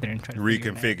kind of sit there and try to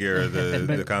reconfigure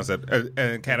the concept.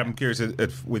 And Kat, I'm curious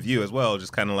if with you as well,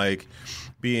 just kind of like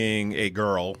being a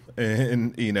girl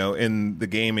in the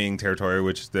gaming territory,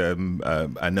 which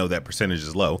I know that percentage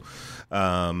is low.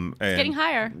 It's getting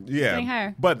higher. Yeah, it's getting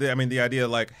higher. But the idea,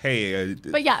 like, hey,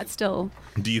 but yeah, it's still.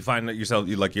 Do you find that yourself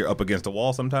you're up against a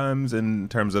wall sometimes in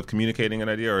terms of communicating an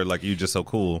idea, or like you just so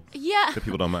cool? Yeah, that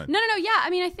people don't mind. No. Yeah, I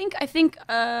mean, I think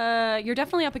you're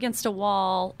definitely up against a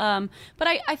wall. But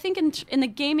I think in the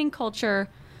gaming culture.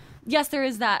 Yes, there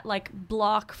is that like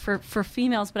block for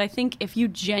females, but I think if you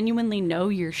genuinely know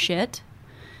your shit,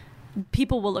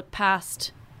 people will look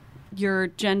past your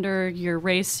gender, your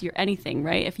race, your anything,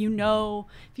 right? If you know,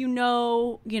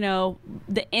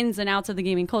 the ins and outs of the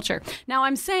gaming culture. Now,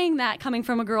 I'm saying that coming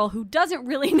from a girl who doesn't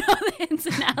really know the ins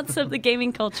and outs of the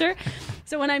gaming culture.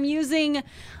 So when I'm using,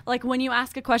 like when you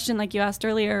ask a question, like you asked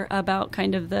earlier about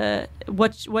kind of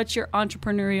what's your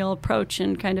entrepreneurial approach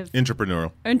and kind of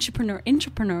entrepreneurial.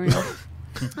 Entrepreneurial.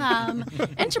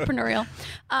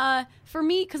 For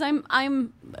me, because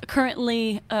I'm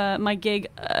currently my gig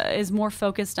is more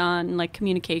focused on like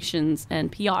communications and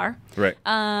PR. Right.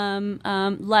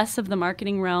 Less of the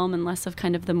marketing realm and less of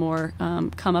kind of the more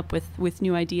come up with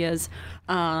new ideas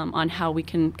on how we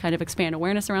can kind of expand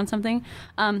awareness around something.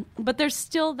 But there's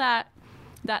still that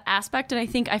aspect, and I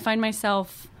think I find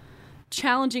myself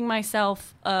challenging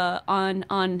myself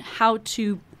on how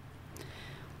to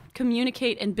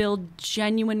communicate and build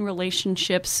genuine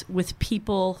relationships with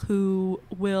people who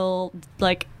will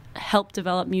like help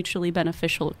develop mutually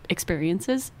beneficial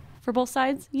experiences for both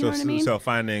sides. You know what I mean? So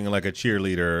finding like a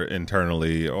cheerleader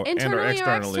internally or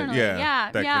externally.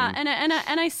 Yeah.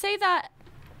 And I say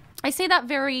that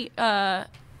very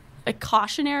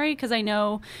cautionary, because I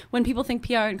know when people think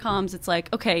PR and comms, it's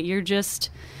like, okay, you're just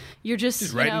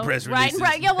writing press releases.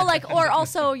 Right. Yeah. Well, like, or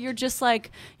also you're just like,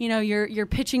 you're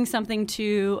pitching something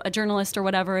to a journalist or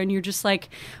whatever, and you're just like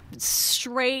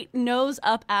straight nose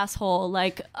up asshole,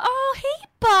 like, oh, hey,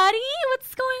 buddy,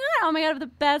 what's going on? Oh my God, I have the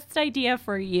best idea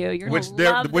for you. You're which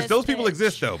those people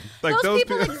exist though. Like those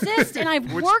people exist, and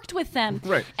I've worked with them.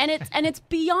 Right. And it's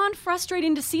beyond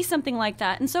frustrating to see something like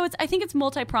that. And so I think it's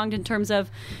multi-pronged in terms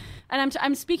of. And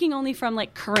I'm speaking only from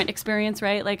like current experience,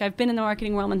 right? Like I've been in the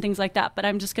marketing realm and things like that, but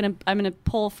I'm gonna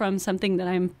pull from something that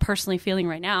I'm personally feeling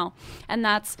right now, and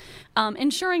that's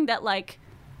ensuring that like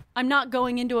I'm not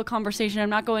going into a conversation, I'm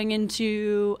not going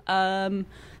into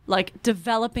like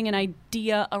developing an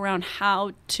idea around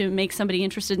how to make somebody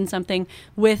interested in something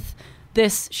with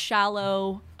this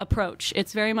shallow approach.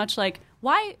 It's very much like,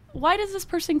 why does this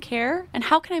person care, and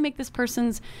how can I make this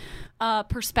person's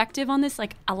perspective on this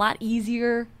like a lot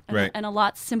easier and a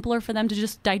lot simpler for them to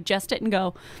just digest it and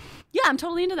go, yeah, I'm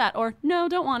totally into that, or no,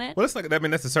 don't want it. Well, it's like, I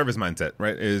mean, that's the service mindset,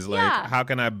 right? Is like, how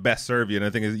can I best serve you? And I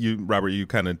think you, Robert, you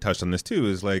kind of touched on this too,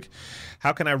 is like,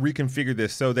 how can I reconfigure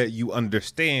this so that you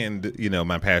understand,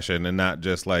 my passion, and not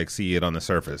just like see it on the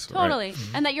surface. Totally. Right?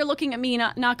 And that you're looking at me,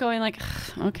 not going like,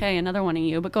 okay, another one of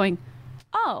you, but going,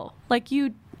 oh, like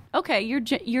okay,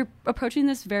 you're approaching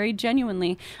this very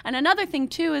genuinely. And another thing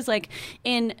too is like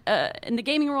in the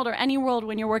gaming world or any world,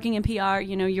 when you're working in PR,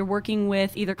 you're working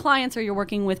with either clients or you're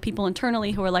working with people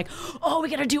internally who are like, oh, we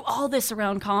got to do all this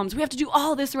around comms, we have to do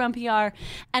all this around PR.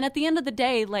 And at the end of the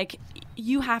day, like,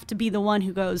 you have to be the one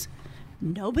who goes,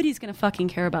 nobody's gonna fucking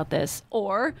care about this,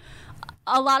 or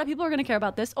a lot of people are gonna care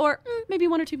about this, or maybe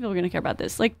one or two people are gonna care about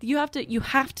this. Like, you have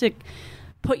to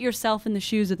put yourself in the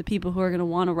shoes of the people who are going to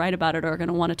want to write about it or are going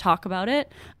to want to talk about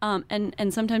it.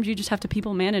 And sometimes you just have to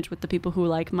people manage with the people who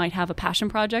like might have a passion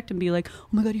project and be like, oh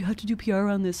my God, you have to do PR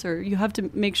around this, or you have to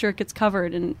make sure it gets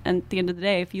covered. And at the end of the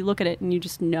day, if you look at it and you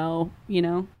just know.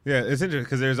 Yeah, it's interesting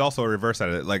because there's also a reverse side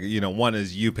of it. Like, one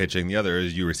is you pitching, the other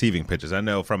is you receiving pitches. I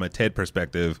know from a TED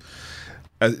perspective,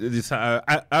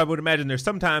 I would imagine there's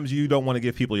sometimes you don't want to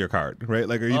give people your card, right?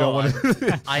 Like, or you don't want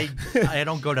to. I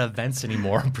don't go to events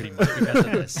anymore, pretty much because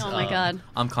of this. Oh my God!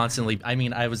 I'm constantly. I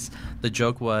mean, the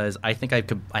joke was, I think I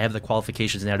have the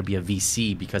qualifications now to be a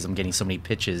VC because I'm getting so many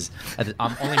pitches.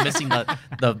 I'm only missing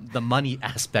the money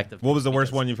aspect of. What was the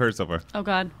worst one you've heard so far? Oh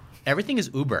God! Everything is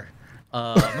Uber.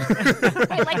 Wait,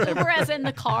 like Uber as in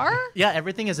the car? Yeah,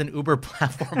 everything is an Uber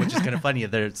platform, which is kind of funny.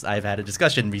 I've had a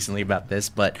discussion recently about this,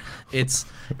 but it's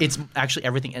actually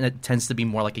everything, and it tends to be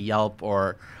more like a Yelp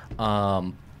or.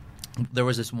 There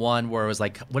was this one where it was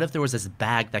like, what if there was this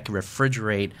bag that could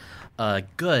refrigerate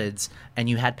goods, and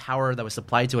you had power that was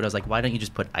supplied to it? I was like, why don't you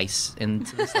just put ice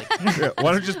into this? Like,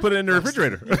 why don't you just put it in the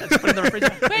refrigerator? Wait,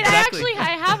 exactly.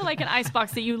 I have like an ice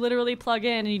box that you literally plug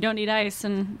in, and you don't need ice,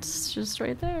 and it's just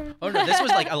right there. Oh no, this was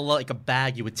like a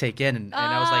bag you would take in, and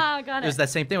I was like, it was that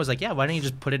same thing. I was like, yeah, why don't you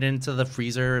just put it into the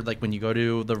freezer? Like when you go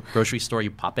to the grocery store,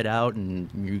 you pop it out, and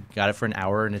you got it for an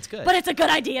hour, and it's good. But it's a good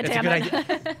idea, damn it.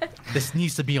 Idea. This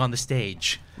needs to be on the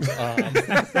stage.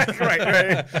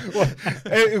 Right. Well,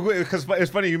 because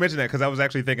it's funny you mentioned that, because I was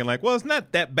actually thinking like, well, it's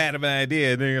not that bad of an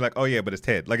idea, and then you're like, oh yeah, but it's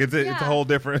TED. Like it's a whole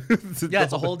different. It's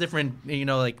a whole different.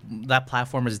 Like that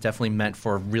platform is definitely meant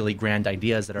for really grand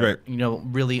ideas that are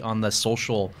really on the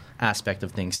social aspect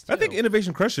of things too. I think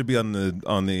Innovation Crush should be on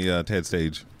the TED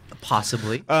stage.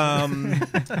 Possibly.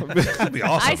 That'd be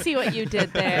awesome. I see what you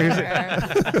did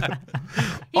there.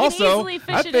 Also, I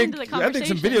think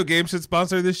some video games should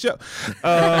sponsor this show.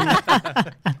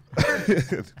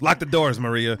 Lock the doors,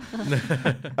 Maria.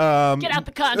 Get out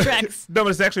the contracts. No,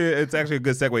 but it's actually a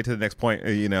good segue to the next point.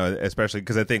 Especially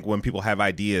because I think when people have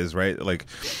ideas, right? Like,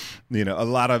 a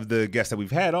lot of the guests that we've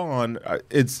had on,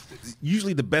 it's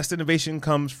usually the best innovation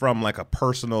comes from like a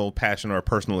personal passion or a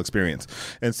personal experience.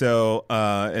 And so,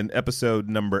 in episode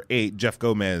number 8, Jeff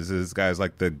Gomez is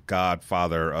like the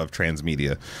godfather of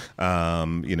transmedia.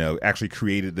 Actually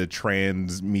created the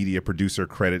Transmedia Producer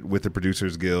credit with the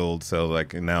Producers Guild. So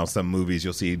like now some movies,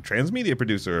 you'll see transmedia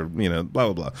producer,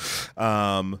 blah, blah,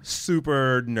 blah.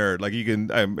 Super nerd. Like you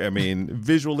can, I mean,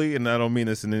 visually, and I don't mean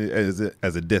this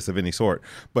as a diss of any sort,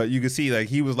 but you can see like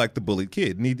he was like the bullied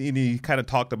kid. And he kind of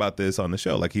talked about this on the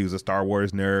show. Like he was a Star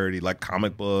Wars nerd. He liked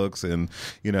comic books and,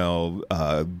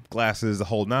 glasses, the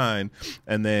whole nine.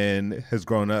 And then has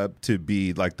grown up to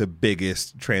be like the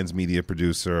biggest transmedia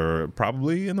producer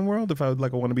probably in the world, if I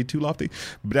want to be too lofty.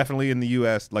 But definitely in the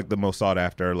US, like the most sought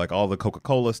after, like all the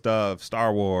Coca-Cola stuff,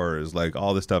 Star Wars, like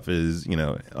all this stuff is,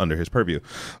 under his purview.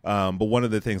 But one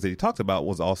of the things that he talked about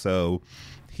was also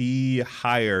he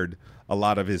hired a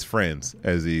lot of his friends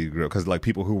as he grew, because like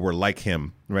people who were like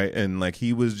him, right? And like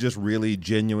he was just really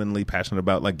genuinely passionate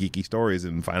about like geeky stories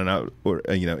and finding out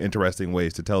interesting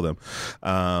ways to tell them.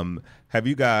 Have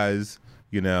you guys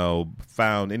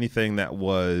found anything that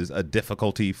was a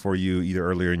difficulty for you either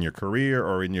earlier in your career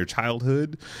or in your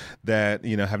childhood that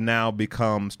have now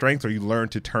become strengths, or you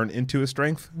learned to turn into a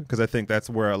strength? Because I think that's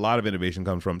where a lot of innovation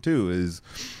comes from too, is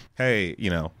hey,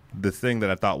 the thing that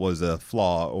I thought was a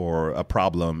flaw or a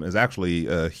problem is actually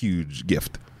a huge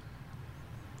gift.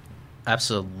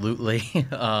 Absolutely.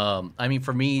 I mean,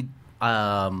 for me,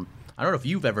 I don't know if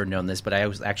you've ever known this, but I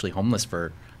was actually homeless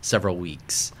for several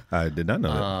weeks. I did not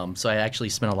know that. So I actually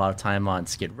spent a lot of time on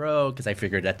Skid Row because I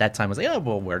figured at that time I was like, oh,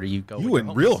 well, where do you go? You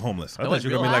went real homeless. I thought you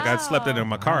were going to be like, I slept in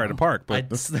my car at a park. But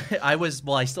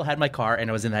I still had my car and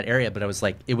I was in that area, but I was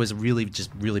like, it was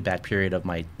really bad period of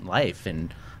my life.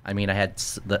 And I mean,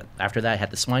 after that, I had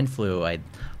the swine flu. I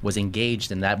was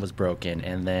engaged and that was broken.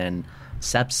 And then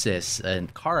sepsis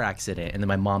and car accident. And then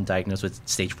my mom diagnosed with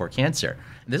stage 4 cancer.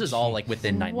 And this was all like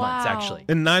within 9 months, actually.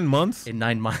 In 9 months? In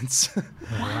 9 months.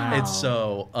 Wow. And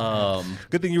so...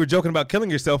 good thing you were joking about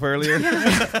killing yourself earlier.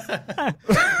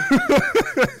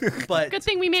 But good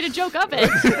thing we made a joke of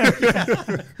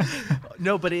it.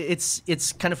 No, but it's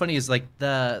kind of funny. Is like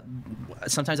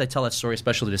sometimes I tell that story,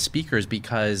 especially to speakers,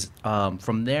 because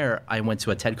from there I went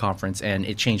to a TED conference and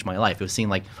it changed my life. It was seeing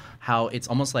like how it's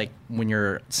almost like when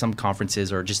you're some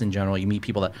conferences or just in general, you meet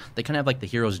people that they kind of have like the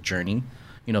hero's journey,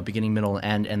 beginning, middle, and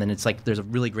end, and then it's like there's a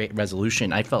really great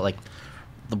resolution. I felt like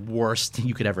the worst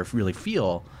you could ever really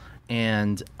feel.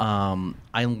 And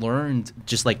I learned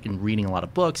just like in reading a lot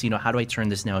of books, how do I turn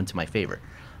this now into my favorite?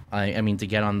 I mean, to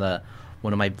get on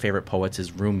one of my favorite poets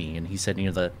is Rumi, and he said,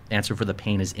 the answer for the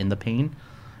pain is in the pain.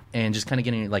 And just kind of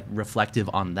getting like reflective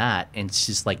on that, and it's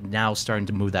just like now starting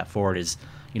to move that forward is,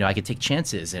 I could take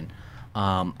chances. And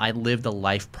I lived a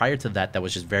life prior to that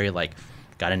was just very like,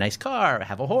 got a nice car, I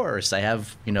have a horse, I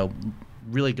have,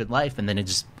 really good life, and then it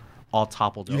just all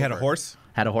toppled over. You had a horse?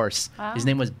 Had a horse. Wow. His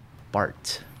name was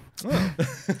Bart. Bart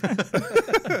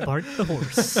the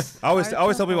horse. I always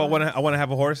tell people I want to have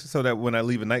a horse so that when I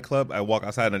leave a nightclub, I walk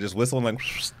outside and I just whistle and like,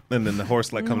 and then the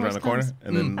horse like comes around the corner,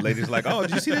 and then ladies are like, oh,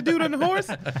 did you see the dude on the horse?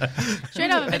 Straight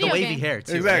up a And video the wavy game. hair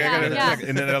too. Exactly. Yeah.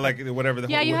 And then they're like, whatever the.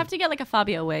 Yeah, you have to get like a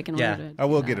Fabio wig in order to. I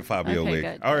will get a Fabio Okay, wig,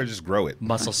 good. or just grow it.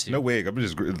 Muscle suit. No wig. I'm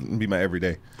just be my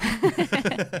everyday.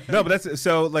 No, but that's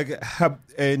so like. How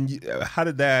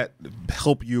did that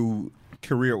help you?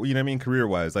 Career, career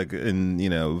wise, like in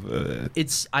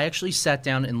I actually sat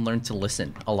down and learned to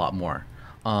listen a lot more,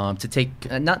 to take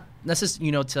not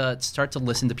necessarily to start to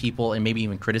listen to people and maybe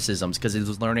even criticisms, because it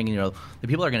was learning the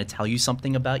people are going to tell you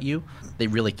something about you, they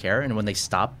really care, and when they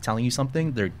stop telling you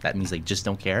something, that means they just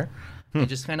don't care. And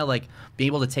just kind of like being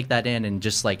able to take that in, and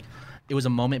just like it was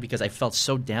a moment because I felt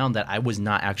so down that I was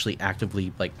not actually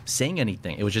actively like saying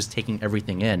anything. It was just taking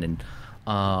everything in, and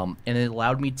it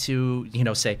allowed me to,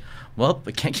 say, well,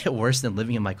 it can't get worse than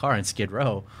living in my car in Skid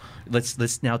Row.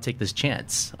 Let's now take this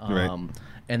chance. Right.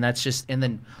 And that's just, and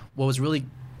then what was really,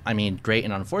 great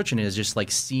and unfortunate is just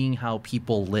like seeing how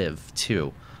people live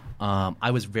too.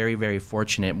 I was very, very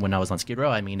fortunate when I was on Skid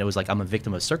Row. It was like I'm a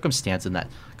victim of circumstance in that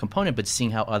component, but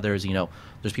seeing how others,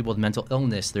 there's people with mental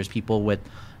illness, there's people with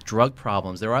drug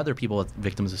problems, there are other people with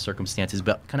victims of circumstances,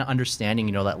 but kind of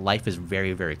understanding, that life is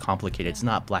very, very complicated. It's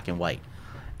not black and white.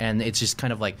 And it's just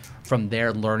kind of like from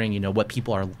there learning, what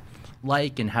people are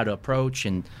like and how to approach,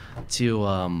 and to,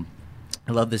 I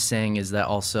love this saying is that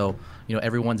also,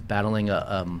 everyone's battling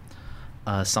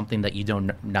something that you know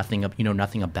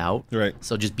nothing about. Right.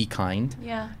 So just be kind.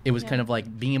 Yeah. It was kind of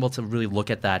like being able to really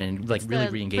look at that and like really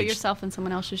re-engage. Put yourself in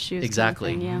someone else's shoes.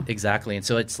 Exactly. Kind of thing, yeah. Exactly. And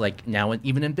so it's like now,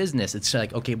 even in business, it's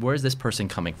like, okay, where is this person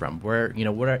coming from? Where,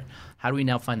 how do we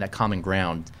now find that common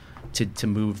ground to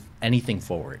move anything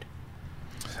forward?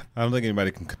 I don't think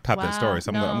anybody can top that story,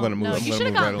 so I'm going to move. No, I'm you going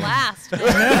should to have move gone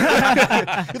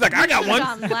right last. He's like, I got one.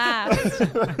 Gone last.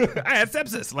 I had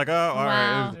sepsis. Like, oh, all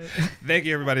Wow. right. Thank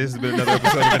you, everybody. This has been another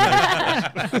episode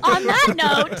of On that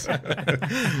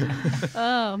note,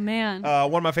 oh man.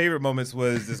 One of my favorite moments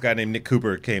was this guy named Nick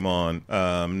Cooper came on.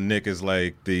 Nick is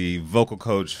like the vocal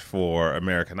coach for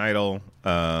American Idol,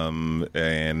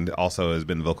 and also has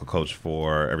been the vocal coach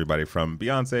for everybody from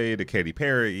Beyonce to Katy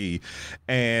Perry.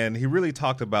 And he really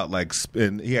talked about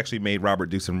he actually made Robert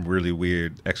do some really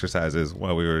weird exercises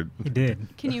while we were. He did.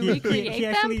 Can you recreate he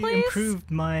them, actually please?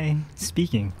 improved my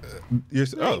speaking. There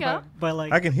you go. But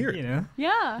like I can hear it. You know,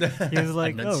 Yeah. he was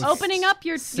like, Opening up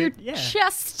your yeah.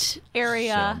 chest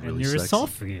area. So- and Really your sexy.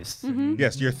 esophagus.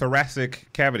 Yes, your thoracic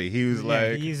cavity. He was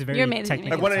like. he's very You're amazing.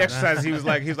 technical. Like one of the about that. exercises, he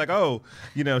was like, oh,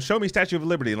 show me Statue of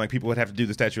Liberty, and like people would have to do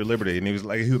the Statue of Liberty, and he was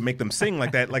like, he would make them sing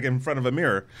like that, like in front of a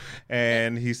mirror,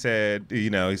 and he said,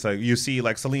 he's like, you see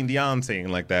like Celine Dion singing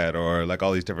like that, or like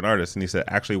all these different artists, and he said,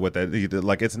 actually, what that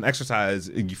like it's an exercise,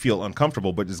 and you feel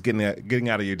uncomfortable, but just getting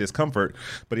out of your discomfort.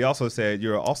 But he also said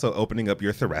you're also opening up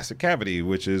your thoracic cavity,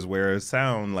 which is where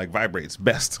sound like vibrates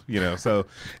best, So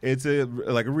it's a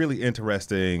really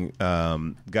interesting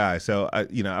guy. So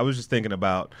I was just thinking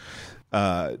about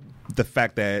the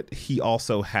fact that he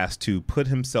also has to put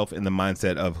himself in the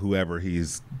mindset of whoever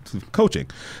he's coaching.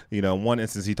 One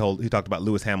instance he talked about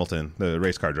Lewis Hamilton, the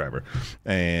race car driver,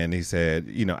 and he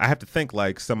said, I have to think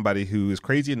like somebody who is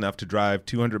crazy enough to drive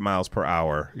 200 miles per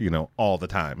hour, all the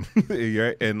time.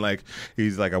 And like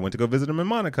he's like, I went to go visit him in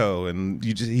Monaco, and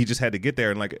he just had to get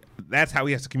there, and like that's how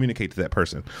he has to communicate to that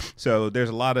person. So there's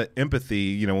a lot of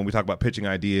empathy, when we talk about pitching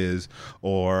ideas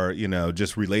or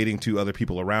just relating to other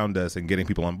people around us and getting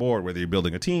people on board, whether you're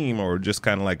building a team or just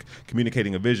kind of like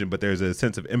communicating a vision, but there's a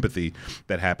sense of empathy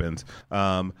that happens.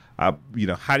 How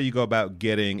do you go about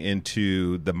getting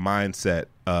into the mindset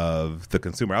of the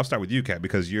consumer? I'll start with you, Kat,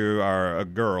 because you are a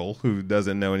girl who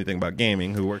doesn't know anything about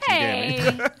gaming, who works in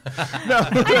gaming. No.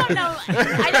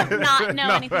 I do not know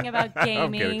anything about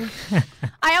gaming.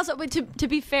 I also, but to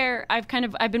be fair, I've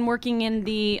been working in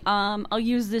the I'll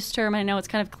use this term. I know it's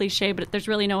kind of cliche, but there's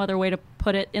really no other way to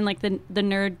put it, in like the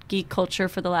nerd geek culture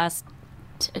for the last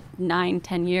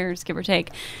 9-10 years, give or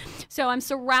take. So I'm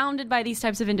surrounded by these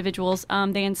types of individuals.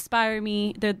 They inspire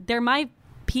me. They're my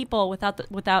people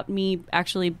without me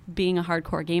actually being a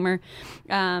hardcore gamer,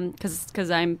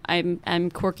 because I'm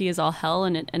quirky as all hell,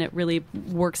 and it really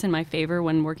works in my favor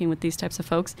when working with these types of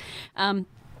folks. But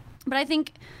I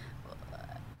think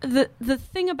the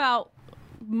thing about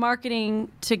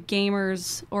marketing to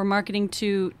gamers or marketing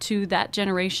to that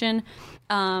generation,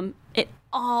 it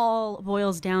all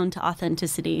boils down to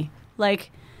authenticity.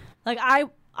 Like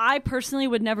I personally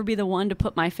would never be the one to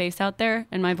put my face out there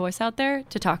and my voice out there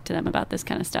to talk to them about this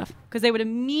kind of stuff, because they would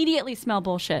immediately smell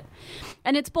bullshit.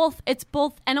 And it's both,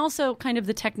 and also kind of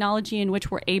the technology in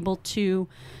which we're able to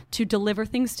deliver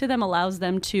things to them allows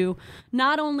them to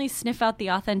not only sniff out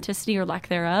the authenticity or lack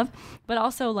thereof, but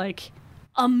also like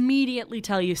immediately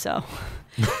tell you so.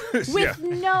 with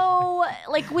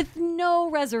no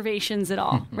reservations at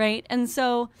all, right? And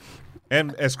so,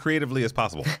 and as creatively as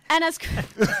possible. and as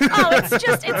it's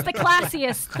the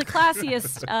classiest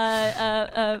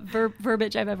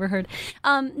verbiage I've ever heard.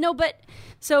 No, but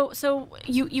so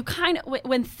you kind of,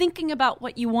 when thinking about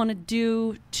what you want to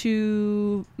do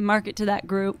to market to that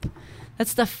group,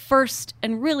 that's the first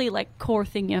and really like core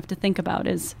thing you have to think about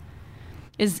is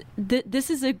this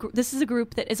is a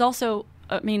group that is also,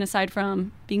 I mean, aside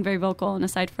from being very vocal and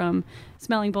aside from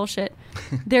smelling bullshit,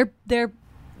 they're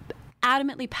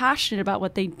adamantly passionate about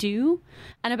what they do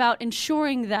and about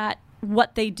ensuring that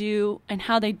what they do and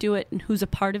how they do it and who's a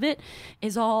part of it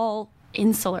is all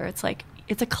insular. It's like,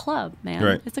 it's a club, man.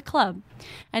 Right. It's a club.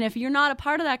 And if you're not a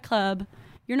part of that club,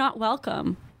 you're not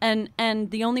welcome. And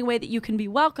the only way that you can be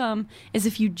welcome is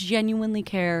if you genuinely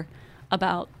care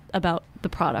about the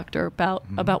product or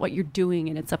about what you're doing,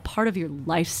 and it's a part of your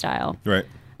lifestyle. Right.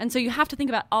 And so you have to think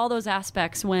about all those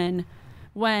aspects when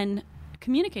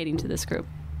communicating to this group.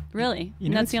 Really.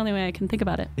 And that's the only way I can think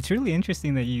about it. It's really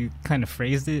interesting that you kind of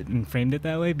phrased it and framed it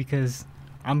that way, because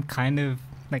I'm kind of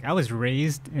like, I was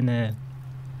raised in a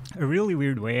really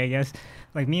weird way, I guess.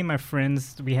 Like, me and my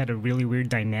friends, we had a really weird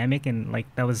dynamic, and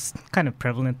like that was kind of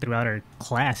prevalent throughout our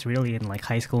class, really, in like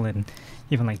high school and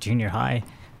even like junior high.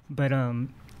 But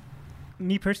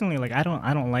me personally, like, I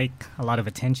don't like a lot of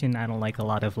attention. I don't like a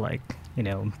lot of like,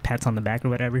 pats on the back or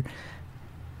whatever.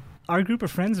 Our group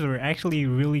of friends were actually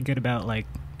really good about, like,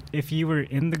 if you were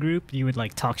in the group, you would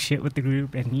like talk shit with the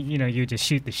group, and you would just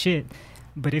shoot the shit.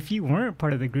 But if you weren't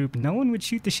part of the group, no one would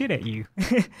shoot the shit at you.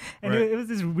 And right. it was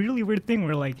this really weird thing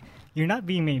where, like, you're not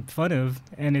being made fun of,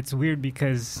 and it's weird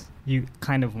because you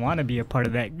kind of want to be a part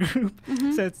of that group.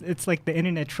 So it's like the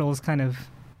internet trolls kind of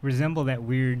resemble that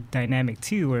weird dynamic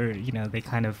too, where they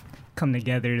kind of come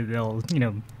together, they'll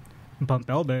bump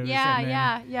elbows,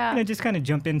 and then, just kind of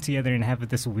jump in together and have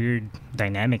this weird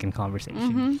dynamic and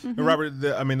conversation. Robert,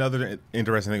 the other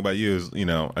interesting thing about you is,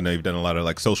 I know you've done a lot of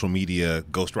like social media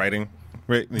ghostwriting,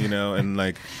 right? And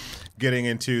like getting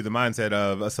into the mindset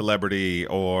of a celebrity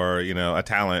or a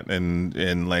talent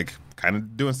and like kind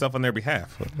of doing stuff on their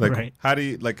behalf. Like, right. How do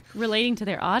you like relating to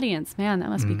their audience? Man, that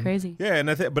must be crazy. Yeah, and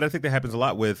I think that happens a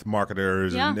lot with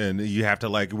marketers, and you have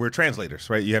to we're translators,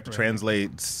 right? You have to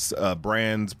translate a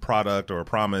brand's product or a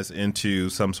promise into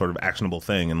some sort of actionable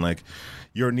thing, and like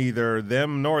you're neither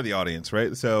them nor the audience,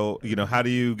 right? So how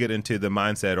do you get into the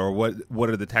mindset, or what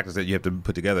are the tactics that you have to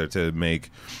put together to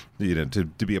make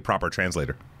to be a proper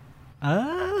translator?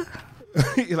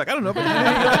 You're like, I don't know.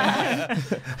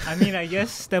 I mean, I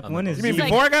guess step one is... You mean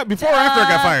before or after I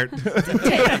got fired?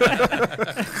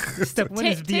 Step one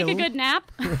is take a good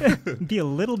nap. Be a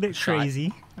little bit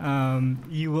crazy.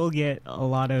 You will get a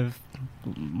lot of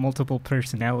multiple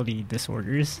personality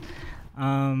disorders. But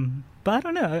I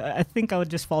don't know. I think I would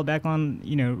just fall back on,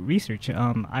 research.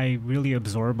 I really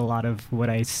absorb a lot of what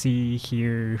I see,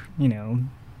 hear,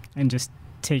 and just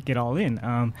take it all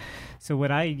in. So what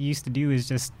I used to do is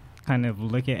just kind of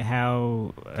look at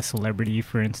how a celebrity,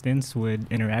 for instance, would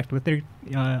interact with their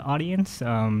audience,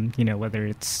 whether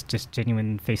it's just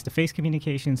genuine face-to-face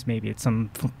communications, maybe it's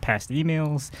some past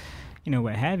emails,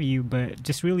 what have you, but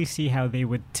just really see how they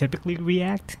would typically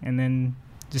react, and then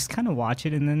just kind of watch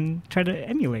it and then try to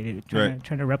emulate it,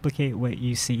 try to replicate what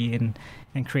you see and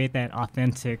create that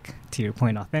authentic, to your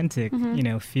point,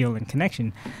 feel and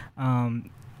connection.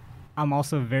 I'm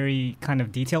also very kind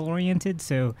of detail-oriented,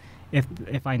 so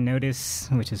if I notice,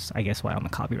 which is, I guess, why I'm a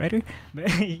copywriter, but,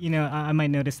 I might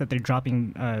notice that they're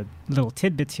dropping little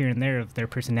tidbits here and there of their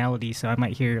personality, so I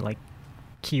might hear, like,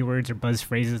 keywords or buzz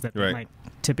phrases that they might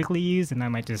typically use, and I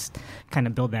might just kind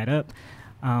of build that up.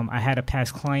 I had a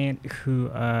past client who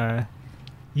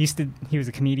he was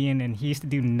a comedian, and he used to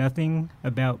do nothing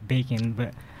about bacon,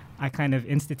 but I kind of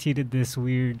instituted this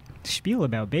weird spiel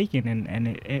about bacon, and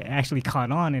it actually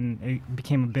caught on, and it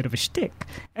became a bit of a shtick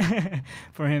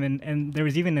for him. And there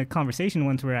was even a conversation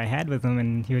once where I had with him,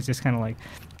 and he was just kind of like,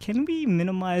 can we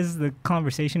minimize the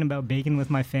conversation about bacon with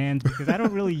my fans? Because I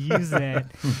don't really use that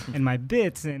in my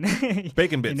bits. And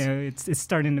bacon bits. It's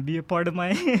starting to be a part of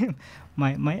my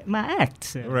my act.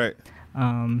 So. Right.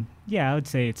 I would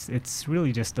say it's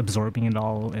really just absorbing it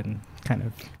all and kind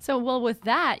of. So, well, with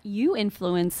that, you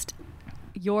influenced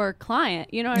your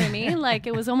client. You know what I mean? Like,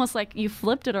 it was almost like you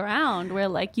flipped it around, where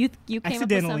like you came up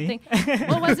with something.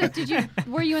 What was it?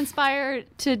 Were you inspired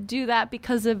to do that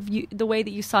because of the way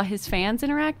that you saw his fans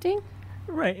interacting?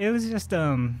 Right. It was just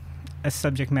a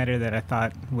subject matter that I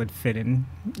thought would fit in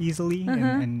easily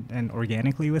and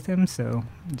organically with him, so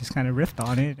just kind of riffed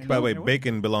on it. By the way,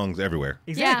 bacon belongs everywhere.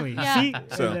 Exactly. Yeah. See?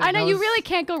 So. I know you really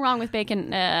can't go wrong with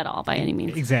bacon at all by any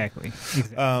means. Exactly.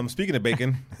 Speaking of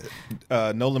bacon,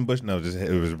 Nolan Bush. No, it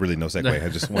was really no segue. I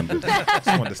just wanted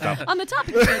to stop. On the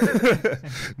topic of bacon.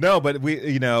 No, but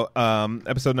we,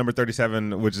 episode number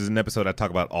 37, which is an episode I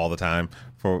talk about all the time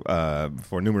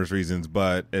for numerous reasons,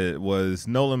 but it was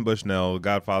Nolan Bushnell,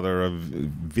 godfather of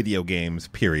video games,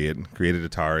 period,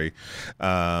 created Atari,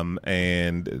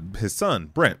 and his son,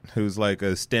 Brent, who's like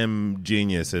a STEM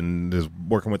genius and is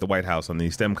working with the White House on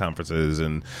these STEM conferences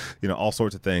and, all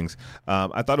sorts of things.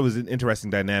 I thought it was an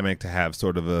interesting dynamic to have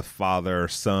sort of a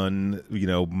father-son,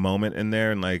 moment in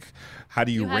there, and like, how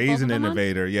do you raise an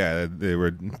innovator? Yeah, they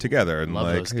were together, and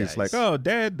Love like he's like, oh,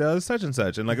 dad does such and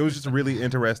such, and like it was just a really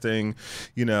interesting,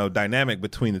 dynamic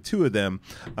between the two of them.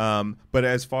 But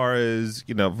as far as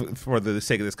for the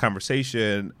sake of this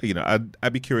conversation,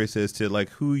 I'd be curious as to like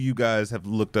who you guys have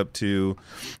looked up to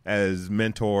as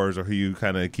mentors, or who you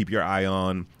kind of keep your eye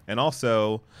on, and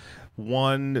also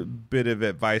one bit of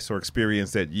advice or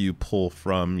experience that you pull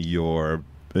from your,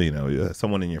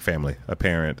 someone in your family, a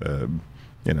parent,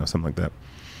 something like that.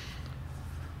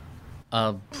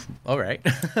 All right.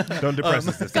 Don't depress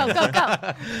us this time.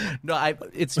 Go. No,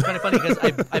 it's kind of funny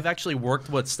because I've actually worked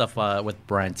with stuff with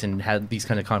Brent and had these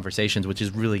kind of conversations, which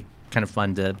is really kind of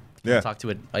fun to talk to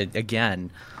it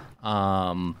again.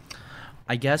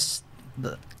 I guess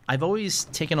I've always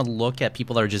taken a look at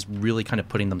people that are just really kind of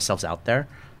putting themselves out there.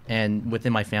 And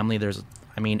within my family,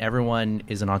 everyone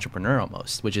is an entrepreneur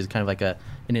almost, which is kind of like an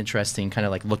interesting kind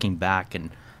of like looking back,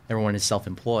 and everyone is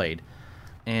self-employed.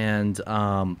 And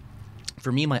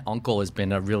for me, my uncle has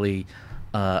been a really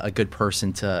a good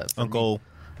person to... Uncle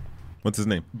What's his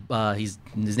name? His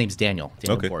name's Daniel.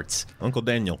 Daniel Bortz. Uncle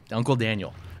Daniel. Uncle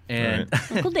Daniel. And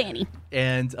Uncle Danny.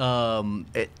 And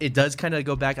it does kind of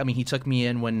go back. I mean, he took me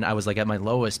in when I was like at my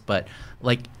lowest, but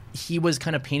like he was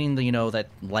kind of painting the, that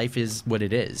life is what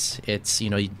it is. It's,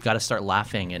 you got to start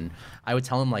laughing. And I would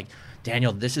tell him like,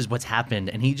 Daniel, this is what's happened.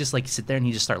 And he just like sit there and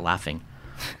he just start laughing.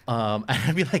 And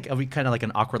I'd be kind of like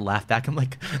an awkward laugh back. I'm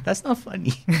like, that's not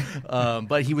funny.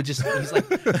 But he's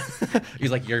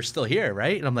like, you're still here,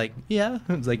 right? And I'm like, yeah.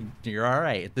 I was like, you're all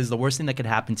right. If this is the worst thing that could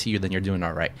happen to you, then you're doing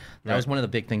all right. That was one of the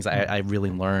big things I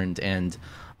really learned. And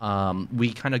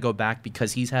we kind of go back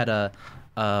because he's had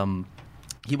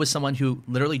he was someone who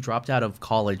literally dropped out of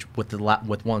college with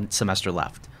one semester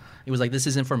left. He was like, this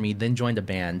isn't for me, then joined a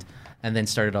band. And then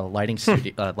started a lighting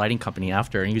company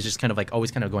after, and he was just kind of like always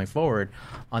kind of going forward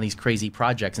on these crazy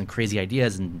projects and crazy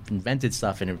ideas and invented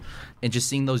stuff, and just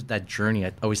seeing that journey,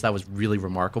 I always thought was really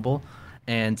remarkable.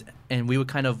 And we would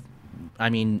kind of, I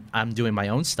mean, I'm doing my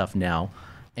own stuff now,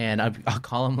 and I'll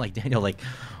call him like, Daniel, like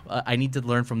I need to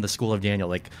learn from the school of Daniel,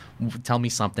 like tell me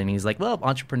something. And he's like, well,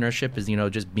 entrepreneurship is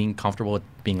just being comfortable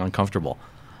with being uncomfortable.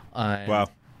 Wow.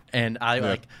 And I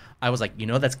was like,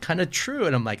 that's kind of true.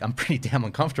 And I'm like, I'm pretty damn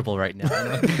uncomfortable right now.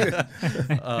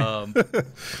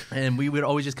 And we would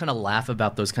always just kind of laugh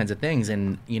about those kinds of things.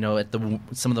 And, at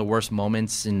some of the worst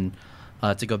moments, and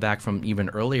to go back from even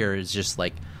earlier, is just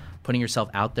like putting yourself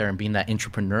out there and being that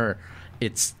entrepreneur.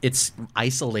 It's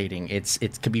isolating.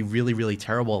 It could be really, really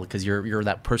terrible because you're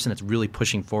that person that's really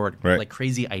pushing forward like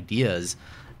crazy ideas,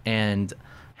 and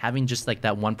having just like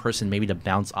that one person maybe to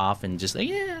bounce off and just like,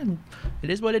 yeah, it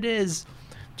is what it is.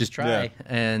 Just try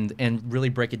and really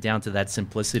break it down to that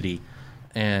simplicity.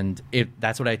 And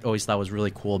that's what I always thought was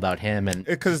really cool about him. And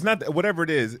because it's not, whatever it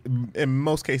is, in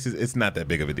most cases, it's not that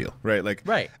big of a deal, right? Like,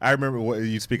 I remember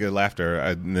you speak of laughter,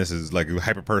 and this is like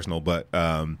hyper personal, but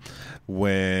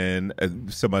when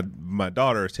my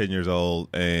daughter is 10 years old,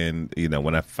 and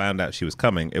when I found out she was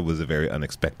coming, it was a very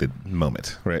unexpected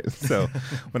moment, right? So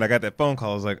when I got that phone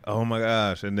call, I was like, oh my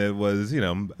gosh. And it was,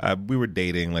 we were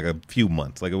dating like a few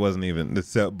months, like it wasn't even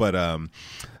so, but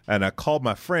and I called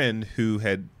my friend who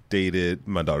had dated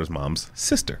my daughter's mom's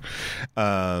sister,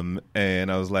 and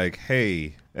I was like,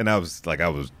 hey, and I was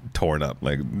torn up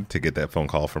like to get that phone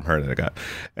call from her that I got,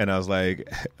 and I was like,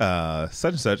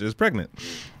 such and such is pregnant,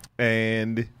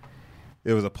 and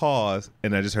it was a pause,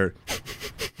 and I just heard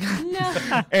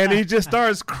no. And he just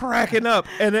starts cracking up,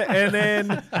 and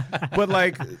then but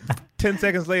like 10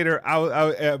 seconds later,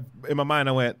 I in my mind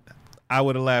I went, I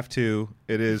would have laughed too.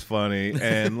 It is funny.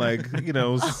 And like,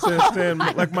 since then,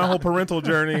 like my whole parental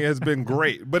journey has been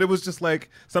great. But it was just like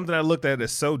something I looked at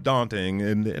as so daunting,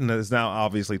 and it's now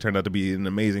obviously turned out to be an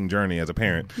amazing journey as a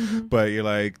parent. Mm-hmm. But you're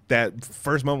like, that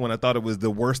first moment when I thought it was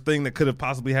the worst thing that could have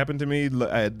possibly happened to me,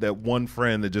 I had that one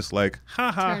friend that just like,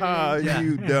 ha ha ha,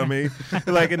 you dummy.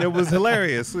 Like, and it was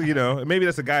hilarious. Maybe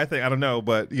that's a guy thing, I don't know,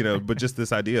 but but just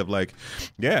this idea of like,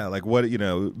 yeah, like what,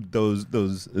 those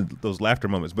laughter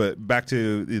moments. But back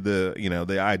to the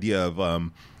idea of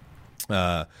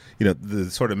the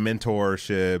sort of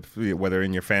mentorship, whether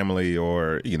in your family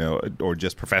or or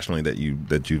just professionally that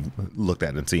you've looked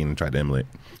at and seen and tried to emulate.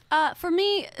 For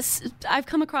me, I've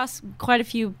come across quite a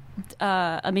few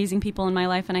amazing people in my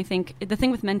life, and I think the thing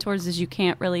with mentors is you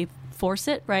can't really force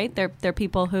it, right? They're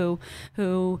people who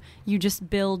you just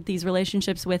build these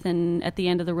relationships with, and at the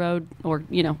end of the road, or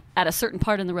at a certain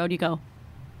part in the road, you go,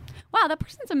 wow, that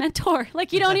person's a mentor.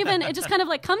 Like, you don't even, it just kind of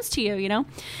like comes to you,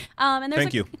 And there's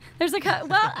Thank you. There's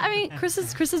Chris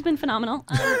has been phenomenal.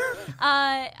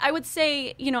 I would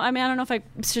say, I don't know if I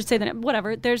should say that,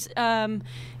 whatever. There's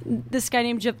this guy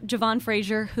named Javon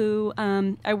Frazier who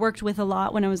I worked with a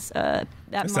lot when I was at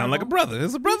Marvel. Sound like a brother.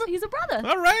 Is a brother? He's a brother.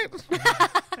 All right.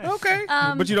 Okay.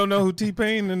 But you don't know who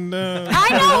T-Pain and...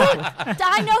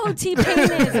 I know who T-Pain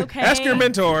is, okay? Ask your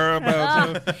mentor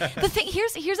about... The thing,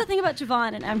 here's the thing about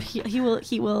Javon, and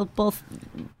he will both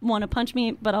want to punch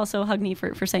me, but also hug me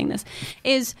for saying this,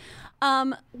 is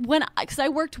because I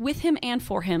worked with him and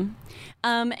for him,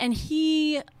 and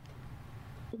he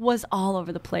was all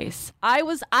over the place. I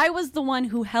was the one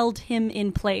who held him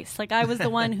in place. Like, I was the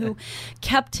one who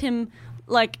kept him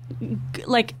like,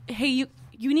 hey,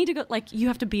 you need to go, like, you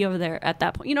have to be over there at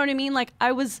that point. You know what I mean? Like,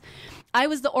 I was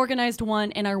the organized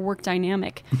one in our work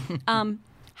dynamic.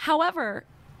 However,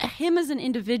 him as an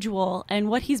individual and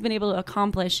what he's been able to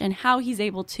accomplish and how he's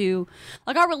able to,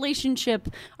 like, our relationship,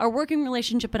 our working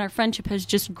relationship and our friendship has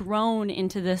just grown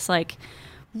into this, like,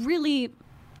 really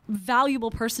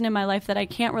valuable person in my life that I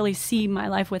can't really see my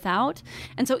life without.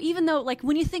 And so even though, like,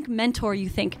 when you think mentor, you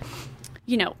think,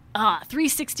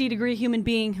 360-degree human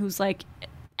being who's like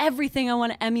everything I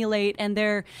want to emulate, and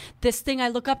they're this thing I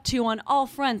look up to on all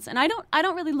fronts. And I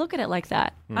don't really look at it like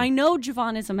that. I know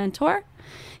Javon is a mentor.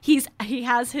 He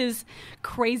has his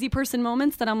crazy person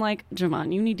moments that I'm like,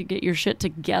 Javon, you need to get your shit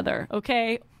together,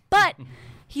 okay? But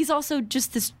he's also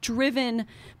just this driven,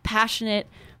 passionate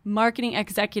marketing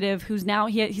executive who's now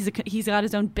he's got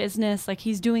his own business. Like,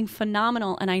 he's doing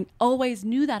phenomenal, and I always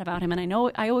knew that about him, and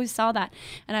I always saw that,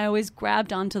 and I always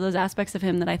grabbed onto those aspects of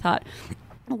him that I thought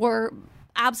were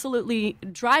absolutely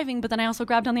driving, but then I also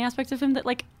grabbed on the aspects of him that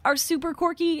like are super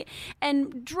quirky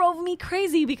and drove me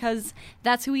crazy, because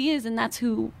that's who he is and that's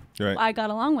who I got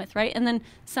along with, right? And then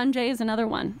Sanjay is another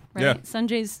one, right? Yeah.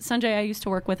 Sanjay I used to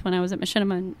work with when I was at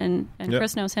Machinima, and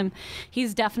Chris knows him.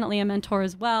 He's definitely a mentor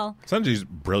as well. Sanjay's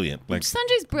brilliant. Like,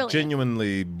 Sanjay's brilliant.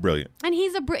 Genuinely brilliant. And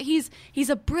he's a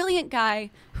brilliant guy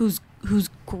who's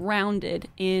grounded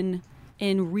in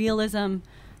realism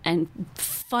and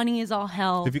funny as all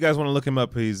hell. If you guys want to look him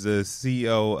up, he's the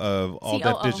CEO of All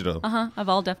Def Digital. Of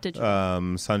All Def Digital.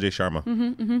 Sanjay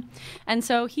Sharma. And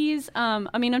so he's,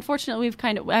 unfortunately,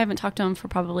 I haven't talked to him for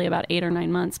probably about 8 or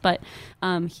 9 months, but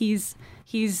he's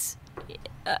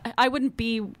I wouldn't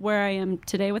be where I am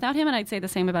today without him, and I'd say the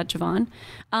same about Javon.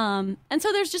 And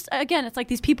so there's just, again, it's like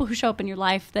these people who show up in your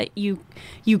life that you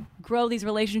grow these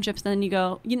relationships, and then you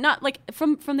go, you're not like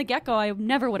from the get-go, I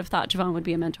never would have thought Javon would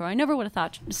be a mentor. I never would have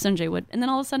thought Sanjay would. And then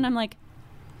all of a sudden I'm like,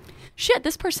 shit,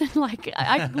 this person, like,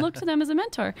 I look to them as a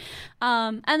mentor.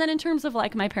 And then in terms of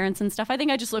like my parents and stuff, I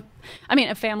think I just a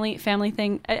family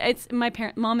thing. It's my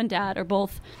mom and dad are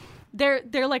both,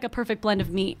 they're like a perfect blend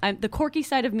of me. The quirky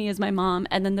side of me is my mom,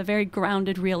 and then the very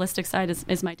grounded, realistic side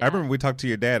is my dad. I remember we talked to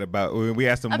your dad about, we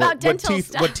asked him what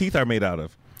teeth are made out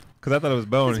of. Because I thought it was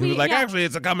bone. He was like, actually,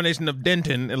 it's a combination of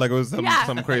Denton. And like, it was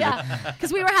something crazy. Yeah,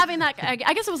 because we were having that, I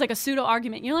guess it was like a pseudo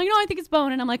argument. You're like, no, I think it's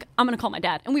bone. And I'm like, I'm going to call my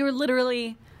dad. And we were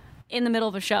literally in the middle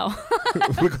of a show.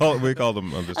 we called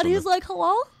him. And he was like,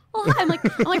 hello? Oh, hi. I'm like,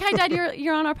 hi, Dad,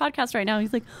 you're on our podcast right now.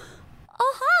 He's like,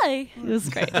 oh, hi. It was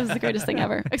great. It was the greatest thing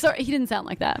ever. Except he didn't sound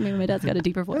like that. I mean, my dad's got a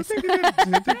deeper voice.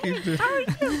 I think he did. How are you?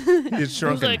 He's shrunken. He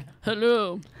was like,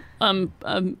 hello. I'm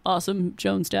awesome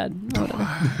Jones dad or whatever.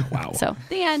 Wow. So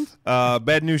the end.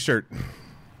 Bad news shirt.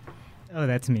 Oh,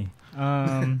 that's me.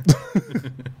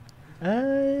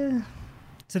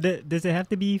 So does it have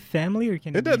to be family, or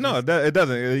can it does? No, it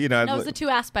doesn't. You know, no, it's the two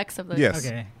aspects of the. Yes.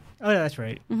 Okay. Oh, that's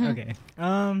right. Mm-hmm. Okay.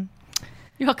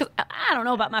 You know, 'cause I don't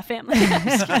know about my family.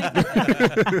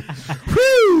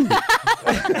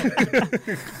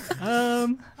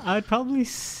 I'd probably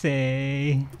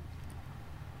say.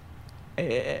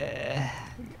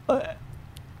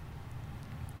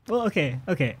 Well, okay.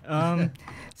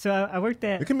 So I worked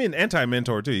at. It can be an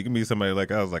anti-mentor too. You can be somebody like,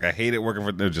 I was like, I hate it working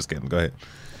for. No, just kidding. Go ahead.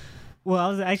 Well, I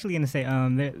was actually going to say,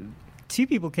 two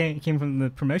people came from the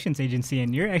promotions agency,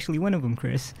 and you're actually one of them,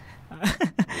 Chris. Look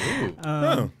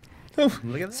at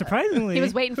that. Surprisingly, he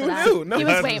was waiting for that. No, he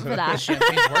was waiting for that.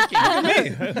 Champagne's working.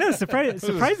 No,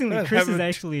 surprisingly, Chris is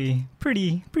actually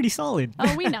pretty solid.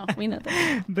 Oh, we know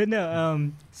that. But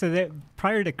no, so that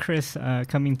prior to Chris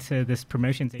coming to this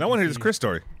promotions agency, I want to hear this Chris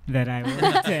story. That I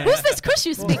worked at. Who's this Chris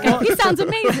you speak of? He sounds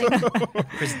amazing.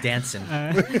 Chris Denson.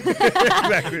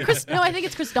 Chris, no, I think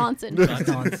it's Chris Donson.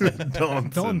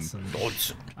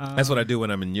 Donson. That's what I do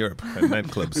when I'm in Europe at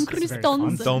nightclubs. Chris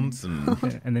Donson.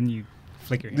 Donson. And then you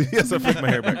flick your hair. Yes, I flick my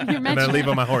hair back. And I leave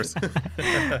on my horse.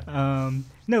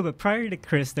 No, but prior to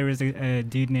Chris, there was a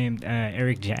dude named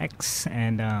Eric Jacks,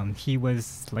 and he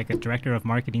was like a director of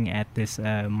marketing at this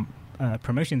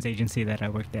promotions agency that I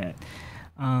worked at.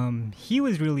 He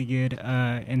was really good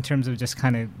in terms of just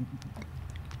kind of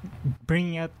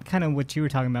bringing out kind of what you were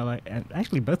talking about, like,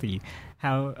 actually both of you,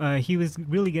 how he was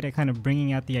really good at kind of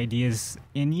bringing out the ideas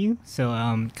in you. So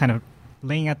kind of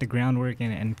laying out the groundwork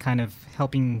and kind of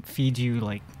helping feed you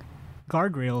like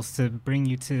guardrails to bring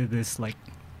you to this like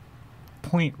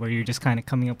point where you're just kind of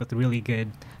coming up with really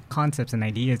good concepts and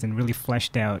ideas and really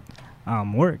fleshed out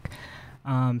work.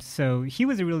 So he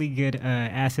was a really good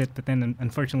asset, but then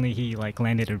unfortunately he like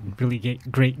landed a really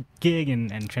great gig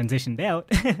and transitioned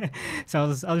out. So I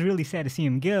was really sad to see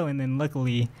him go, and then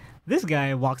luckily this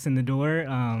guy walks in the door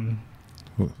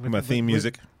with my theme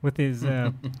music with his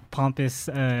pompous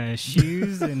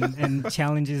shoes and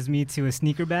challenges me to a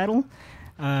sneaker battle.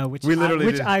 which We literally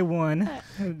which did. I won.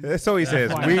 So he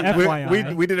says.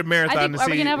 FYI. We did a marathon I think, to are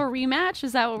see. we gonna have a rematch?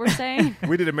 Is that what we're saying?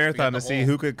 We did a marathon the to see whole-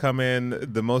 who could come in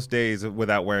the most days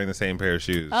without wearing the same pair of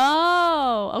shoes.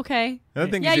 Oh, okay. And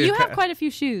I think Yeah, he did you have quite a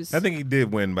few shoes. I think he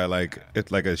did win by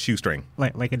it's like a shoestring.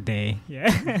 like a day.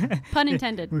 Yeah. Pun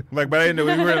intended. Like, but I didn't know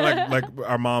we were in like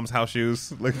our mom's house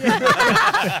shoes. Like,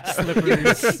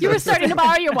 Slippers. You were starting to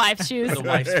borrow your wife's shoes. The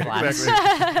wife's flats.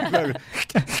 Exactly.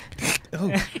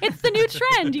 It's the new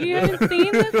trend. You haven't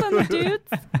seen this on the dudes?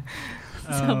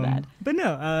 So bad. But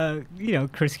no,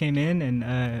 Chris came in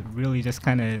and really just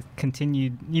kind of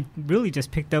continued. He really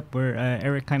just picked up where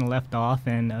Eric kind of left off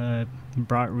and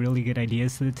brought really good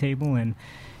ideas to the table. And,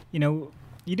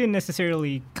 you didn't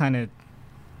necessarily kind of,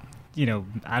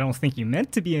 I don't think you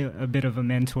meant to be a bit of a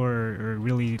mentor or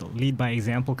really lead by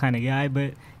example kind of guy,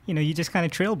 but, you just kind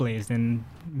of trailblazed. And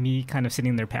me kind of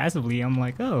sitting there passively, I'm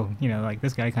like, oh, like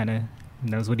this guy kind of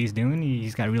knows what he's doing.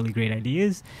 He's got really great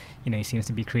ideas. He seems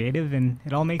to be creative, and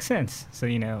it all makes sense. So,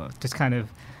 just kind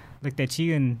of looked at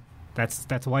you, and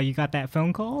that's why you got that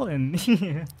phone call. And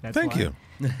that's Thank why. you.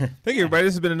 Thank you, everybody.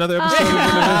 This has been another episode.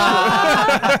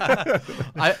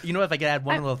 If I could add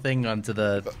one little thing onto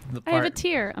the part. I have a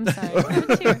tear. I'm sorry. I have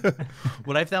a tear.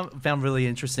 What I've found really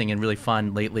interesting and really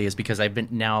fun lately is because I've been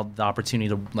now the opportunity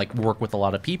to like work with a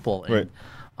lot of people. And,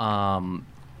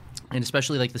 and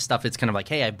especially like the stuff it's kind of like,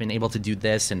 hey, I've been able to do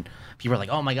this, and people are like,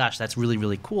 oh my gosh, that's really,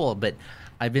 really cool. But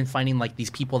I've been finding like these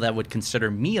people that would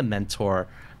consider me a mentor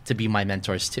to be my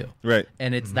mentors too. Right.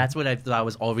 And that's what I thought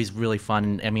was always really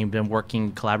fun. I mean, been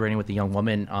collaborating with a young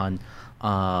woman on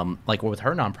like with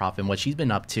her nonprofit and what she's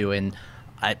been up to, and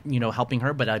helping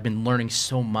her, but I've been learning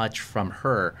so much from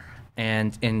her.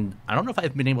 And I don't know if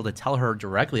I've been able to tell her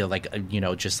directly, like,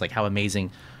 just like how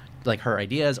amazing like her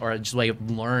ideas, or just like I've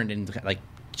learned, and like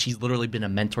she's literally been a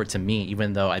mentor to me,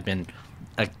 even though I've been,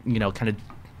 kind of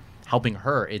helping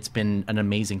her. It's been an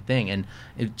amazing thing, and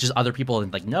just other people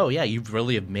like, no, yeah, you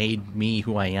really have made me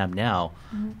who I am now,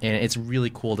 and it's really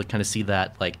cool to kind of see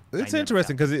that. Like, it's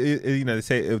interesting because they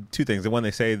say two things. The one,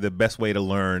 they say the best way to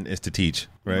learn is to teach.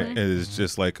 Right, it's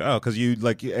just like, because you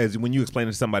like as when you explain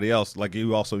it to somebody else, like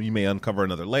you may uncover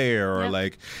another layer, or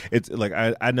like it's like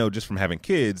I know just from having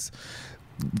kids.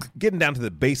 Getting down to the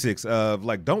basics of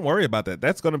like, don't worry about that.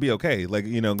 That's going to be okay. Like,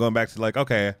 going back to like,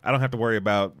 okay, I don't have to worry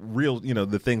about real,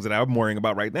 the things that I'm worrying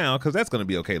about right now, because that's going to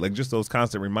be okay. Like just those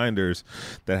constant reminders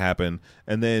that happen.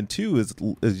 And then two is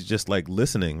just like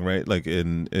listening, right? Like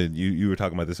you were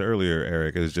talking about this earlier,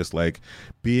 Eric, is just like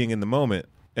being in the moment.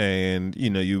 And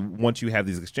once you have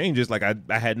these exchanges, like I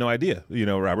had no idea,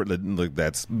 Robert, like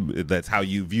that's how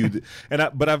you viewed it.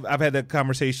 But I've had that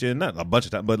conversation not a bunch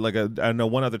of times, but like I know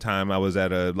one other time I was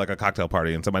at a cocktail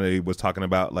party, and somebody was talking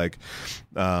about like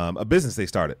a business they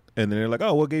started, and then they're like,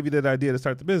 oh, what gave you that idea to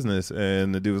start the business?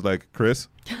 And the dude was like, Chris.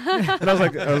 And I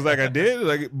was like I did,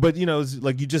 like, but it's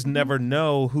like you just never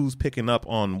know who's picking up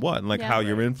on what, and like how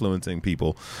you're influencing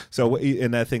people. So,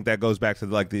 and I think that goes back to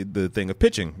like the thing of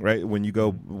pitching, right?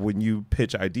 When you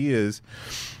pitch ideas,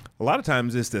 a lot of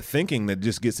times it's the thinking that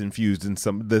just gets infused in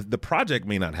the project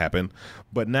may not happen,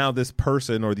 but now this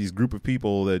person or these group of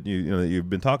people that that you've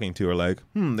been talking to are like,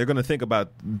 they're going to think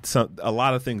about a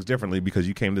lot of things differently because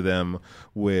you came to them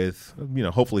with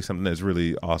hopefully something that's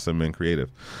really awesome and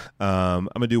creative. I'm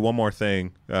gonna do one more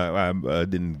thing. I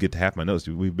didn't get to half my notes.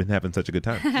 We've been having such a good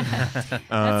time.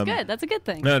 That's good. That's a good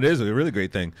thing. No, it is a really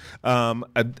great thing.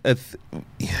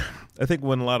 I think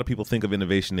when a lot of people think of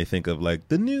innovation, they think of like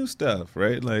the new stuff,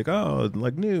 right? Like, oh,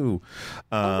 like new.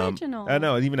 Original. I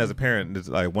know. And even as a parent, it's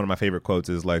like one of my favorite quotes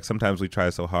is like, sometimes we try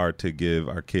so hard to give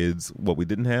our kids what we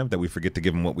didn't have that we forget to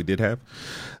give them what we did have.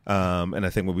 And I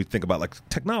think when we think about like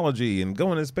technology and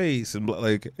going to space and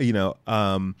like,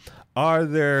 are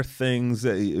there things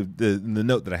that the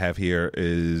note that I have here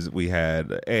is we had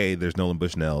there's Nolan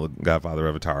Bushnell, Godfather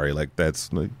of Atari, like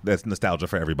that's nostalgia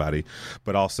for everybody,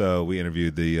 but also we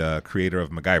interviewed the creator of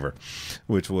MacGyver,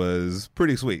 which was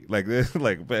pretty sweet, like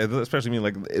especially me,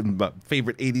 like in my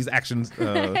favorite 80s action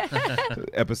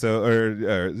episode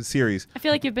or series. I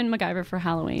feel like you've been MacGyver for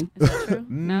Halloween. Is that true?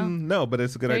 No? No, but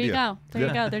it's a good idea. There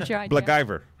you go. There's your idea.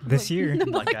 Blackgyver. This year.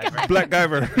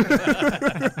 Blackgyver.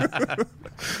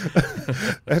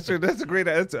 That's a great.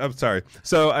 I'm sorry.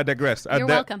 So I digress. You're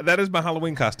welcome. That is my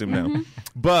Halloween costume now.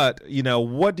 But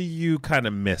what do you kind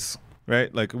of miss?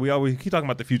 Right? Like we always keep talking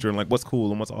about the future and like what's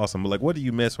cool and what's awesome. But like, what do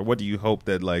you miss or what do you hope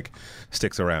that like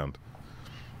sticks around?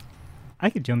 I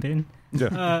could jump in.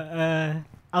 Yeah.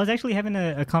 I was actually having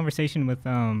a conversation with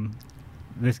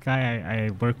this guy I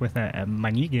work with at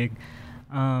my new gig.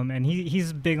 And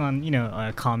he's big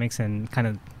on comics and kind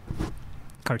of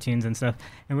cartoons and stuff,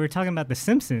 and we were talking about The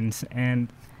Simpsons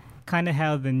and kind of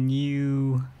how the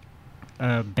new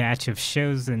batch of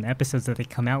shows and episodes that they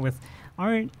come out with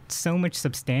aren't so much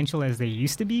substantial as they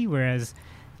used to be, whereas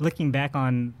looking back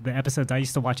on the episodes I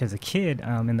used to watch as a kid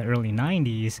in the early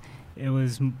 90s,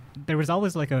 there was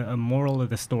always like a moral of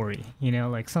the story,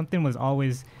 like something was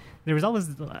always, there was always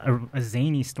a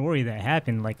zany story that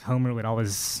happened, like Homer would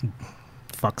always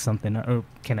fuck something. Oh,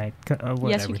 can I? Whatever.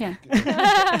 Yes, you can.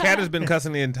 Cat has been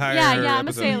cussing the entire Yeah, I'm a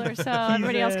episode. sailor, so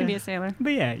everybody else can be a sailor.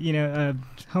 But yeah,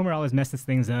 Homer always messes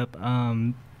things up.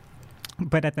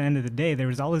 But at the end of the day, there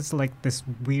was always like this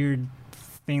weird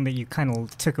thing that you kind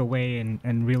of took away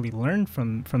and really learned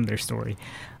from their story.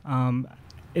 And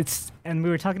we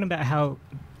were talking about how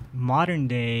modern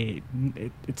day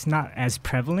it's not as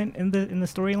prevalent in the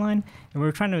storyline, and we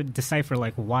were trying to decipher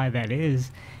like why that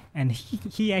is. And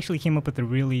he actually came up with a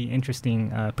really interesting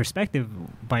perspective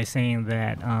by saying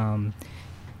that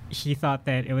he thought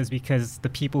that it was because the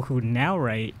people who now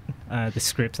write the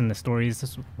scripts and the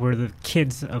stories were the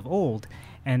kids of old.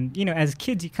 And, as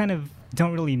kids, you kind of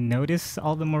don't really notice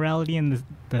all the morality in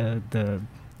the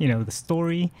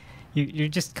story. You're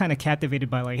just kind of captivated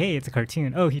by like, hey, it's a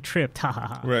cartoon. Oh, he tripped, ha ha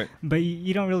ha. Right. But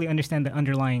you don't really understand the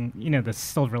underlying, the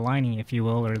silver lining, if you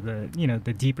will, or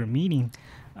the deeper meaning.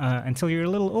 Until you're a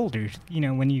little older,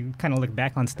 when you kind of look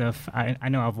back on stuff. I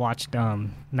know I've watched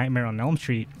Nightmare on Elm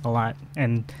Street a lot,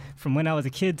 and from when I was a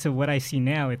kid to what I see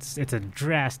now, it's a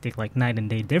drastic, like, night and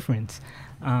day difference.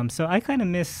 So I kind of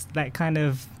miss that kind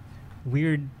of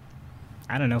weird,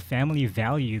 I don't know, family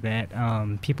value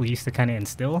that people used to kind of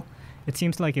instill. It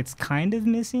seems like it's kind of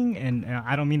missing, and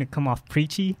I don't mean to come off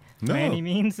preachy by any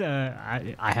means.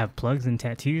 I have plugs and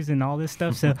tattoos and all this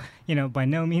stuff, so by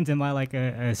no means am I like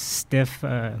a stiff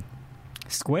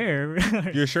square.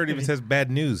 Your shirt even says bad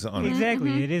news on it.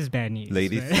 Exactly, it is bad news,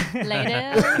 Ladies.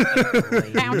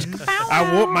 Ladies.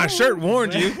 My shirt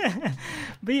warned you.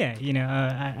 But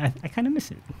yeah, I kind of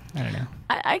miss it. I don't know.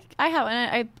 I have,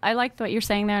 and I like what you're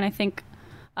saying there, and I think.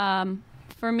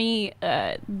 For me,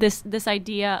 this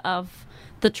idea of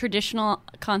the traditional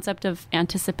concept of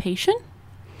anticipation.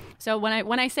 So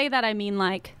when I say that, I mean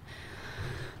like,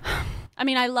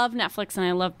 I love Netflix and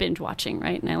I love binge watching,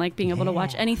 right? And I like being able to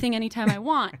watch anything, anytime I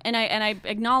want. And I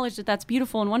acknowledge that that's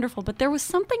beautiful and wonderful. But there was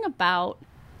something about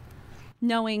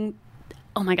knowing,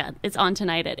 oh my God, it's on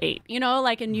tonight at 8,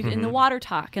 like, and you in the water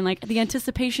talk and like the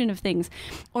anticipation of things,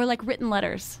 or like written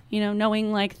letters,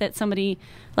 knowing like that somebody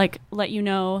like let you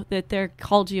know that they're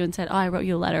called you and said, oh, I wrote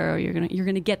you a letter, or you're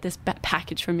gonna get this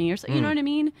package from me, or so, you know what I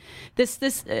mean?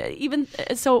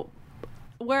 So,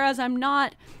 whereas I'm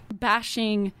not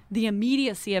bashing the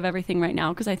immediacy of everything right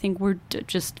now, because I think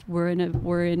we're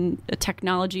in a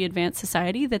technology advanced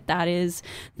society that is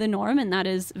the norm and that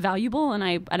is valuable, and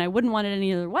I wouldn't want it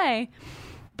any other way.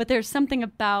 But there's something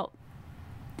about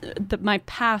my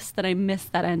past that I miss,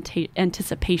 that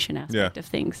anticipation aspect of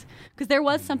things, because there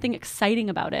was something exciting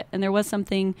about it, and there was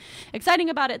something exciting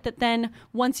about it that then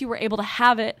once you were able to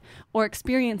have it or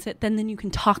experience it, then you can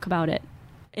talk about it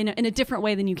in a different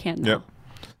way than you can now. Yep.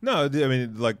 No,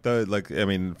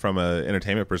 from an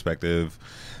entertainment perspective,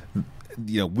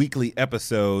 weekly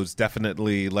episodes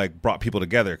definitely like brought people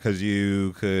together, because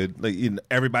you could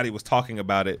everybody was talking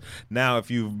about it. Now,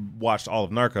 if you've watched all of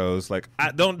Narcos, like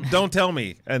don't tell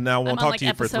me, and I won't talk to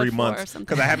you for 3 months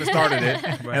because I haven't started it,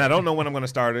 and I don't know when I'm going to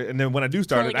start it, and then when I do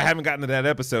start it, I haven't gotten to that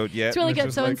episode yet. It's really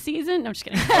good. So in season, no, I'm just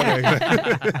kidding.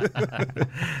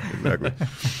 Exactly.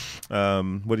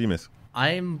 What do you miss?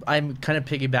 I'm kind of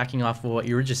piggybacking off of what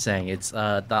you were just saying. It's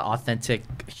the authentic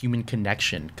human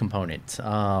connection component.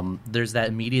 There's that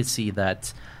immediacy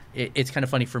that it's kind of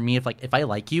funny for me. If I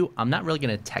like you, I'm not really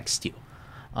going to text you.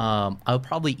 I'll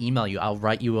probably email you. I'll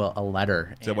write you a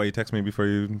letter. Is that why you texted me before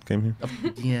you came here?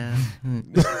 Yeah.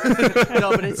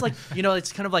 No, but it's like,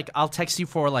 it's kind of like I'll text you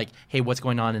for like, hey, what's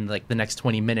going on in like the next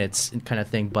 20 minutes kind of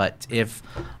thing. But if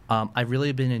I've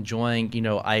really been enjoying,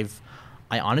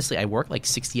 I honestly work like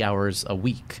 60 hours a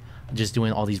week just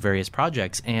doing all these various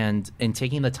projects, and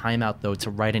taking the time out though to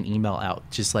write an email out,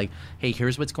 just like, hey,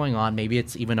 here's what's going on. Maybe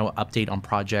it's even an update on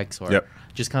projects, or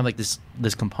just kind of like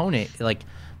this component. Like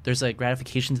there's a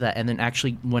gratification to that, and then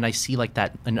actually when I see like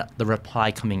that and the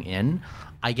reply coming in,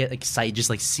 I get excited just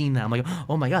like seeing that. I'm like,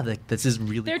 oh my God, like, this is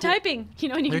really They're cool. typing,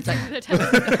 and you can see they're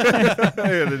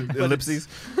typing. The ellipses.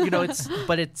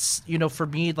 It's for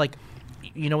me, like,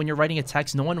 when you're writing a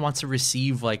text, no one wants to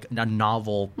receive like a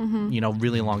novel,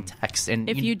 really long text. And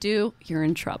if you do, you're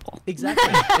in trouble. Exactly.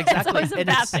 It's always a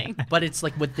bad thing. But it's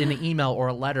like within an email or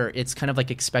a letter, it's kind of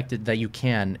like expected that you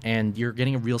can, and you're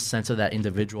getting a real sense of that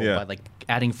individual by like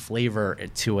adding flavor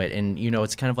to it, and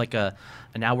it's kind of like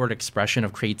an outward expression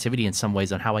of creativity in some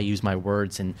ways on how I use my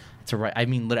words and to write. I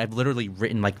mean, I've literally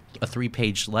written like a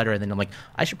 3-page letter, and then I'm like,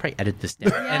 I should probably edit this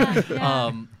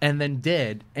down, and then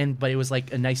but it was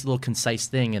like a nice little concise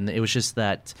thing, and it was just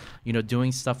that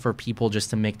doing stuff for people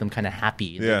just to make them kind of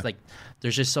happy. It's like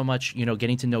there's just so much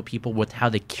getting to know people with how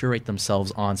they curate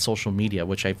themselves on social media,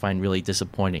 which I find really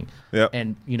disappointing.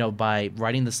 And by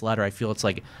writing this letter, I feel it's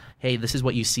like, hey, this is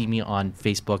what you see me on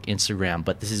Facebook, Instagram,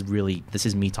 but this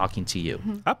is me talking to you.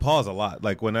 I pause a lot.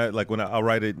 Like when I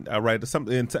write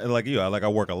something like you. I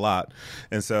work a lot,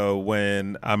 and so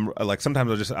when I'm like,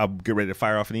 sometimes I'll get ready to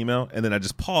fire off an email, and then I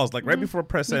just pause right before I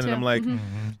press send, and I'm like,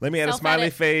 let me add a smiley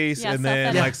face, and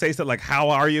then like say something like, how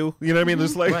are you? You know what I mean?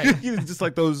 Just like just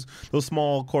like those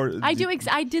small chords. I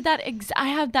did that. I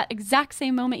had that exact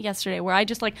same moment yesterday where I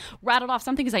just like rattled off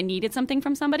something because I needed something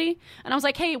from somebody, and I was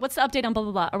like, hey, what's the update on blah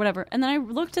blah blah or whatever. And then I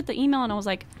looked at the email and I was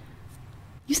like,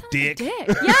 you sound like a dick.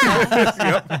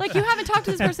 Yeah. Like you haven't talked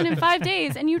to this person in 5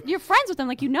 days and you're friends with them,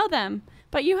 like you know them,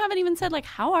 but you haven't even said like,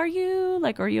 how are you?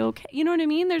 Like, are you okay? You know what I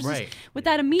mean? There's just, with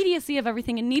that immediacy of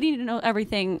everything and needing to know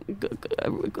everything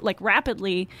like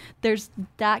rapidly,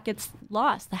 that gets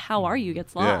lost. The how are you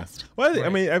gets lost. Well, I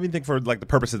mean, I think for like the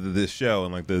purposes of this show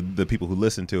and like the people who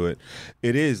listen to it,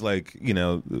 it is like,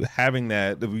 having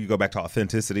that, if you go back to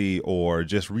authenticity or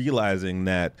just realizing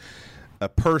that a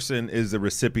person is the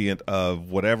recipient of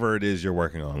whatever it is you're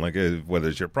working on, like whether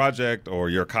it's your project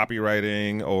or your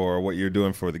copywriting or what you're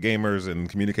doing for the gamers and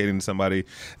communicating to somebody.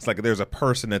 It's like there's a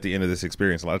person at the end of this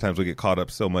experience. A lot of times we get caught up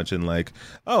so much in like,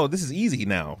 oh, this is easy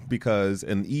now, because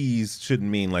an ease shouldn't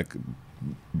mean like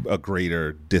a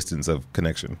greater distance of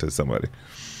connection to somebody.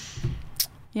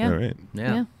 Yeah. All right.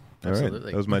 Yeah. Absolutely. All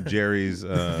right. That was my Jerry's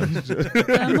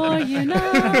the more you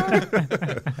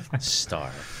know. Star.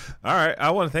 All right, I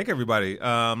want to thank everybody.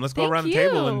 Let's go around the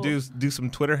table and do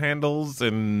some Twitter handles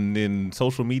and in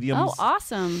social mediums. Oh,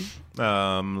 awesome.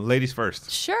 Ladies first.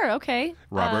 Sure. Okay.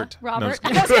 Robert. Robert. No,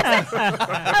 I was waiting for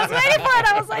it.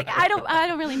 I was like, I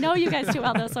don't really know you guys too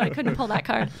well though, so I couldn't pull that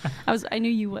card. I knew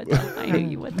you would. I knew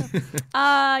you would.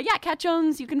 Yeah, Kat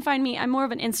Jones. You can find me. I'm more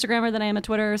of an Instagrammer than I am a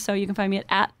Twitter, so you can find me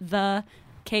at the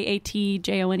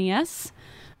KATJONES.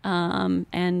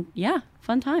 And yeah,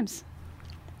 fun times.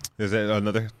 Is that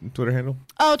another Twitter handle?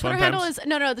 Oh, Twitter handle is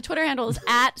no. The Twitter handle is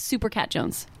at Supercat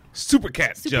Jones.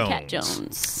 Supercat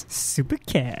Jones.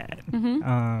 Supercat.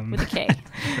 With a K.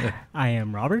 I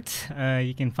am Robert.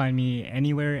 You can find me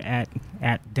anywhere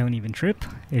at Don't Even Trip.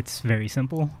 It's very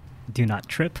simple. Do not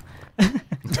trip.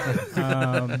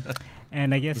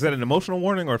 And I guess is that an emotional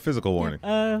warning or a physical warning?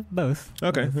 Both.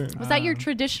 Okay. Was that your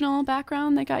traditional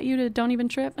background that got you to Don't Even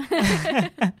Trip?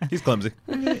 It He's clumsy.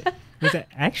 was a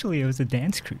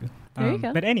dance crew. There you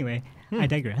go. But anyway, I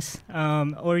digress.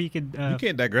 Or you could... you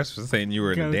can't digress for saying you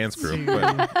were in a dance crew. To-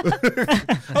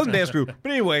 I was in a dance crew. But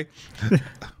anyway.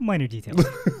 Minor details.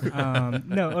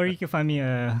 No, or you can find me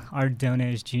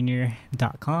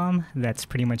ardonesjr.com. That's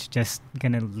pretty much just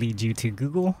going to lead you to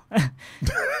Google.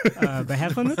 But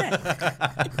have fun with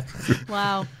that.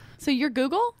 Wow. So you're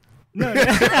Google? No.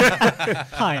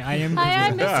 Hi, I am Google. Hi,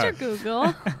 I'm Mr.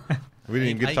 Google. We didn't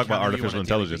even get to talk about artificial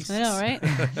intelligence. I know, right?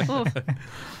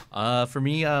 For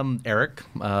me, Eric,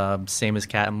 same as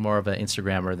Kat. I'm more of an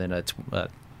Instagrammer than a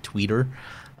tweeter.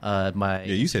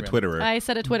 You said Twitterer. I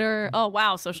said a Twitter. Oh,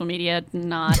 wow. Social media,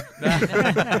 not.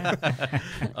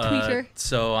 Tweeter.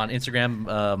 So on Instagram,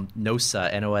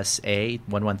 NOSA, NOSA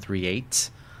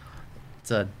 1138.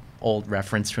 It's an old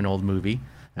reference to an old movie.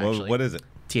 Well, what is it?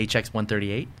 THX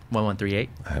 1138.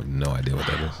 I have no idea what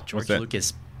that is. George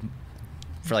Lucas.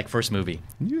 For like first movie.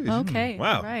 Okay.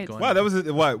 Wow. Right. Wow. That was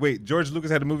it. Wait, George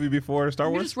Lucas had a movie before Star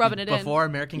Wars? You're just rubbing it in. Before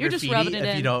American Graffiti. You're just rubbing it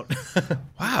in. You don't.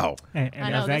 Wow. And I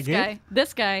know is that this good? guy.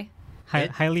 This guy.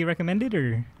 Highly recommended,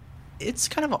 or? It's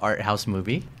kind of an art house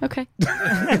movie. Okay.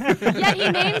 Yet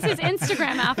he names his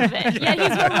Instagram off of it. Yet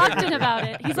he's reluctant about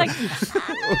it. He's like,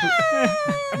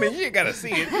 I mean, you got to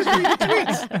see it. Just read the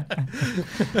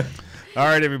tweets. All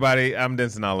right, everybody. I'm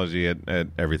Densonology at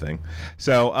everything.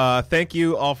 So thank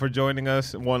you all for joining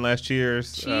us. One last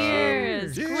cheers.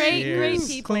 Cheers. Great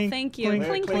people. Clink, Thank you. clink,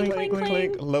 Clink, clink, clink,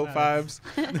 clink. Low fives.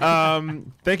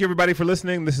 Thank you, everybody, for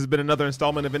listening. This has been another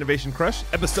installment of Innovation Crush,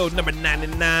 episode number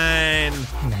 99.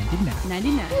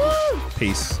 99.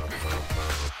 Peace.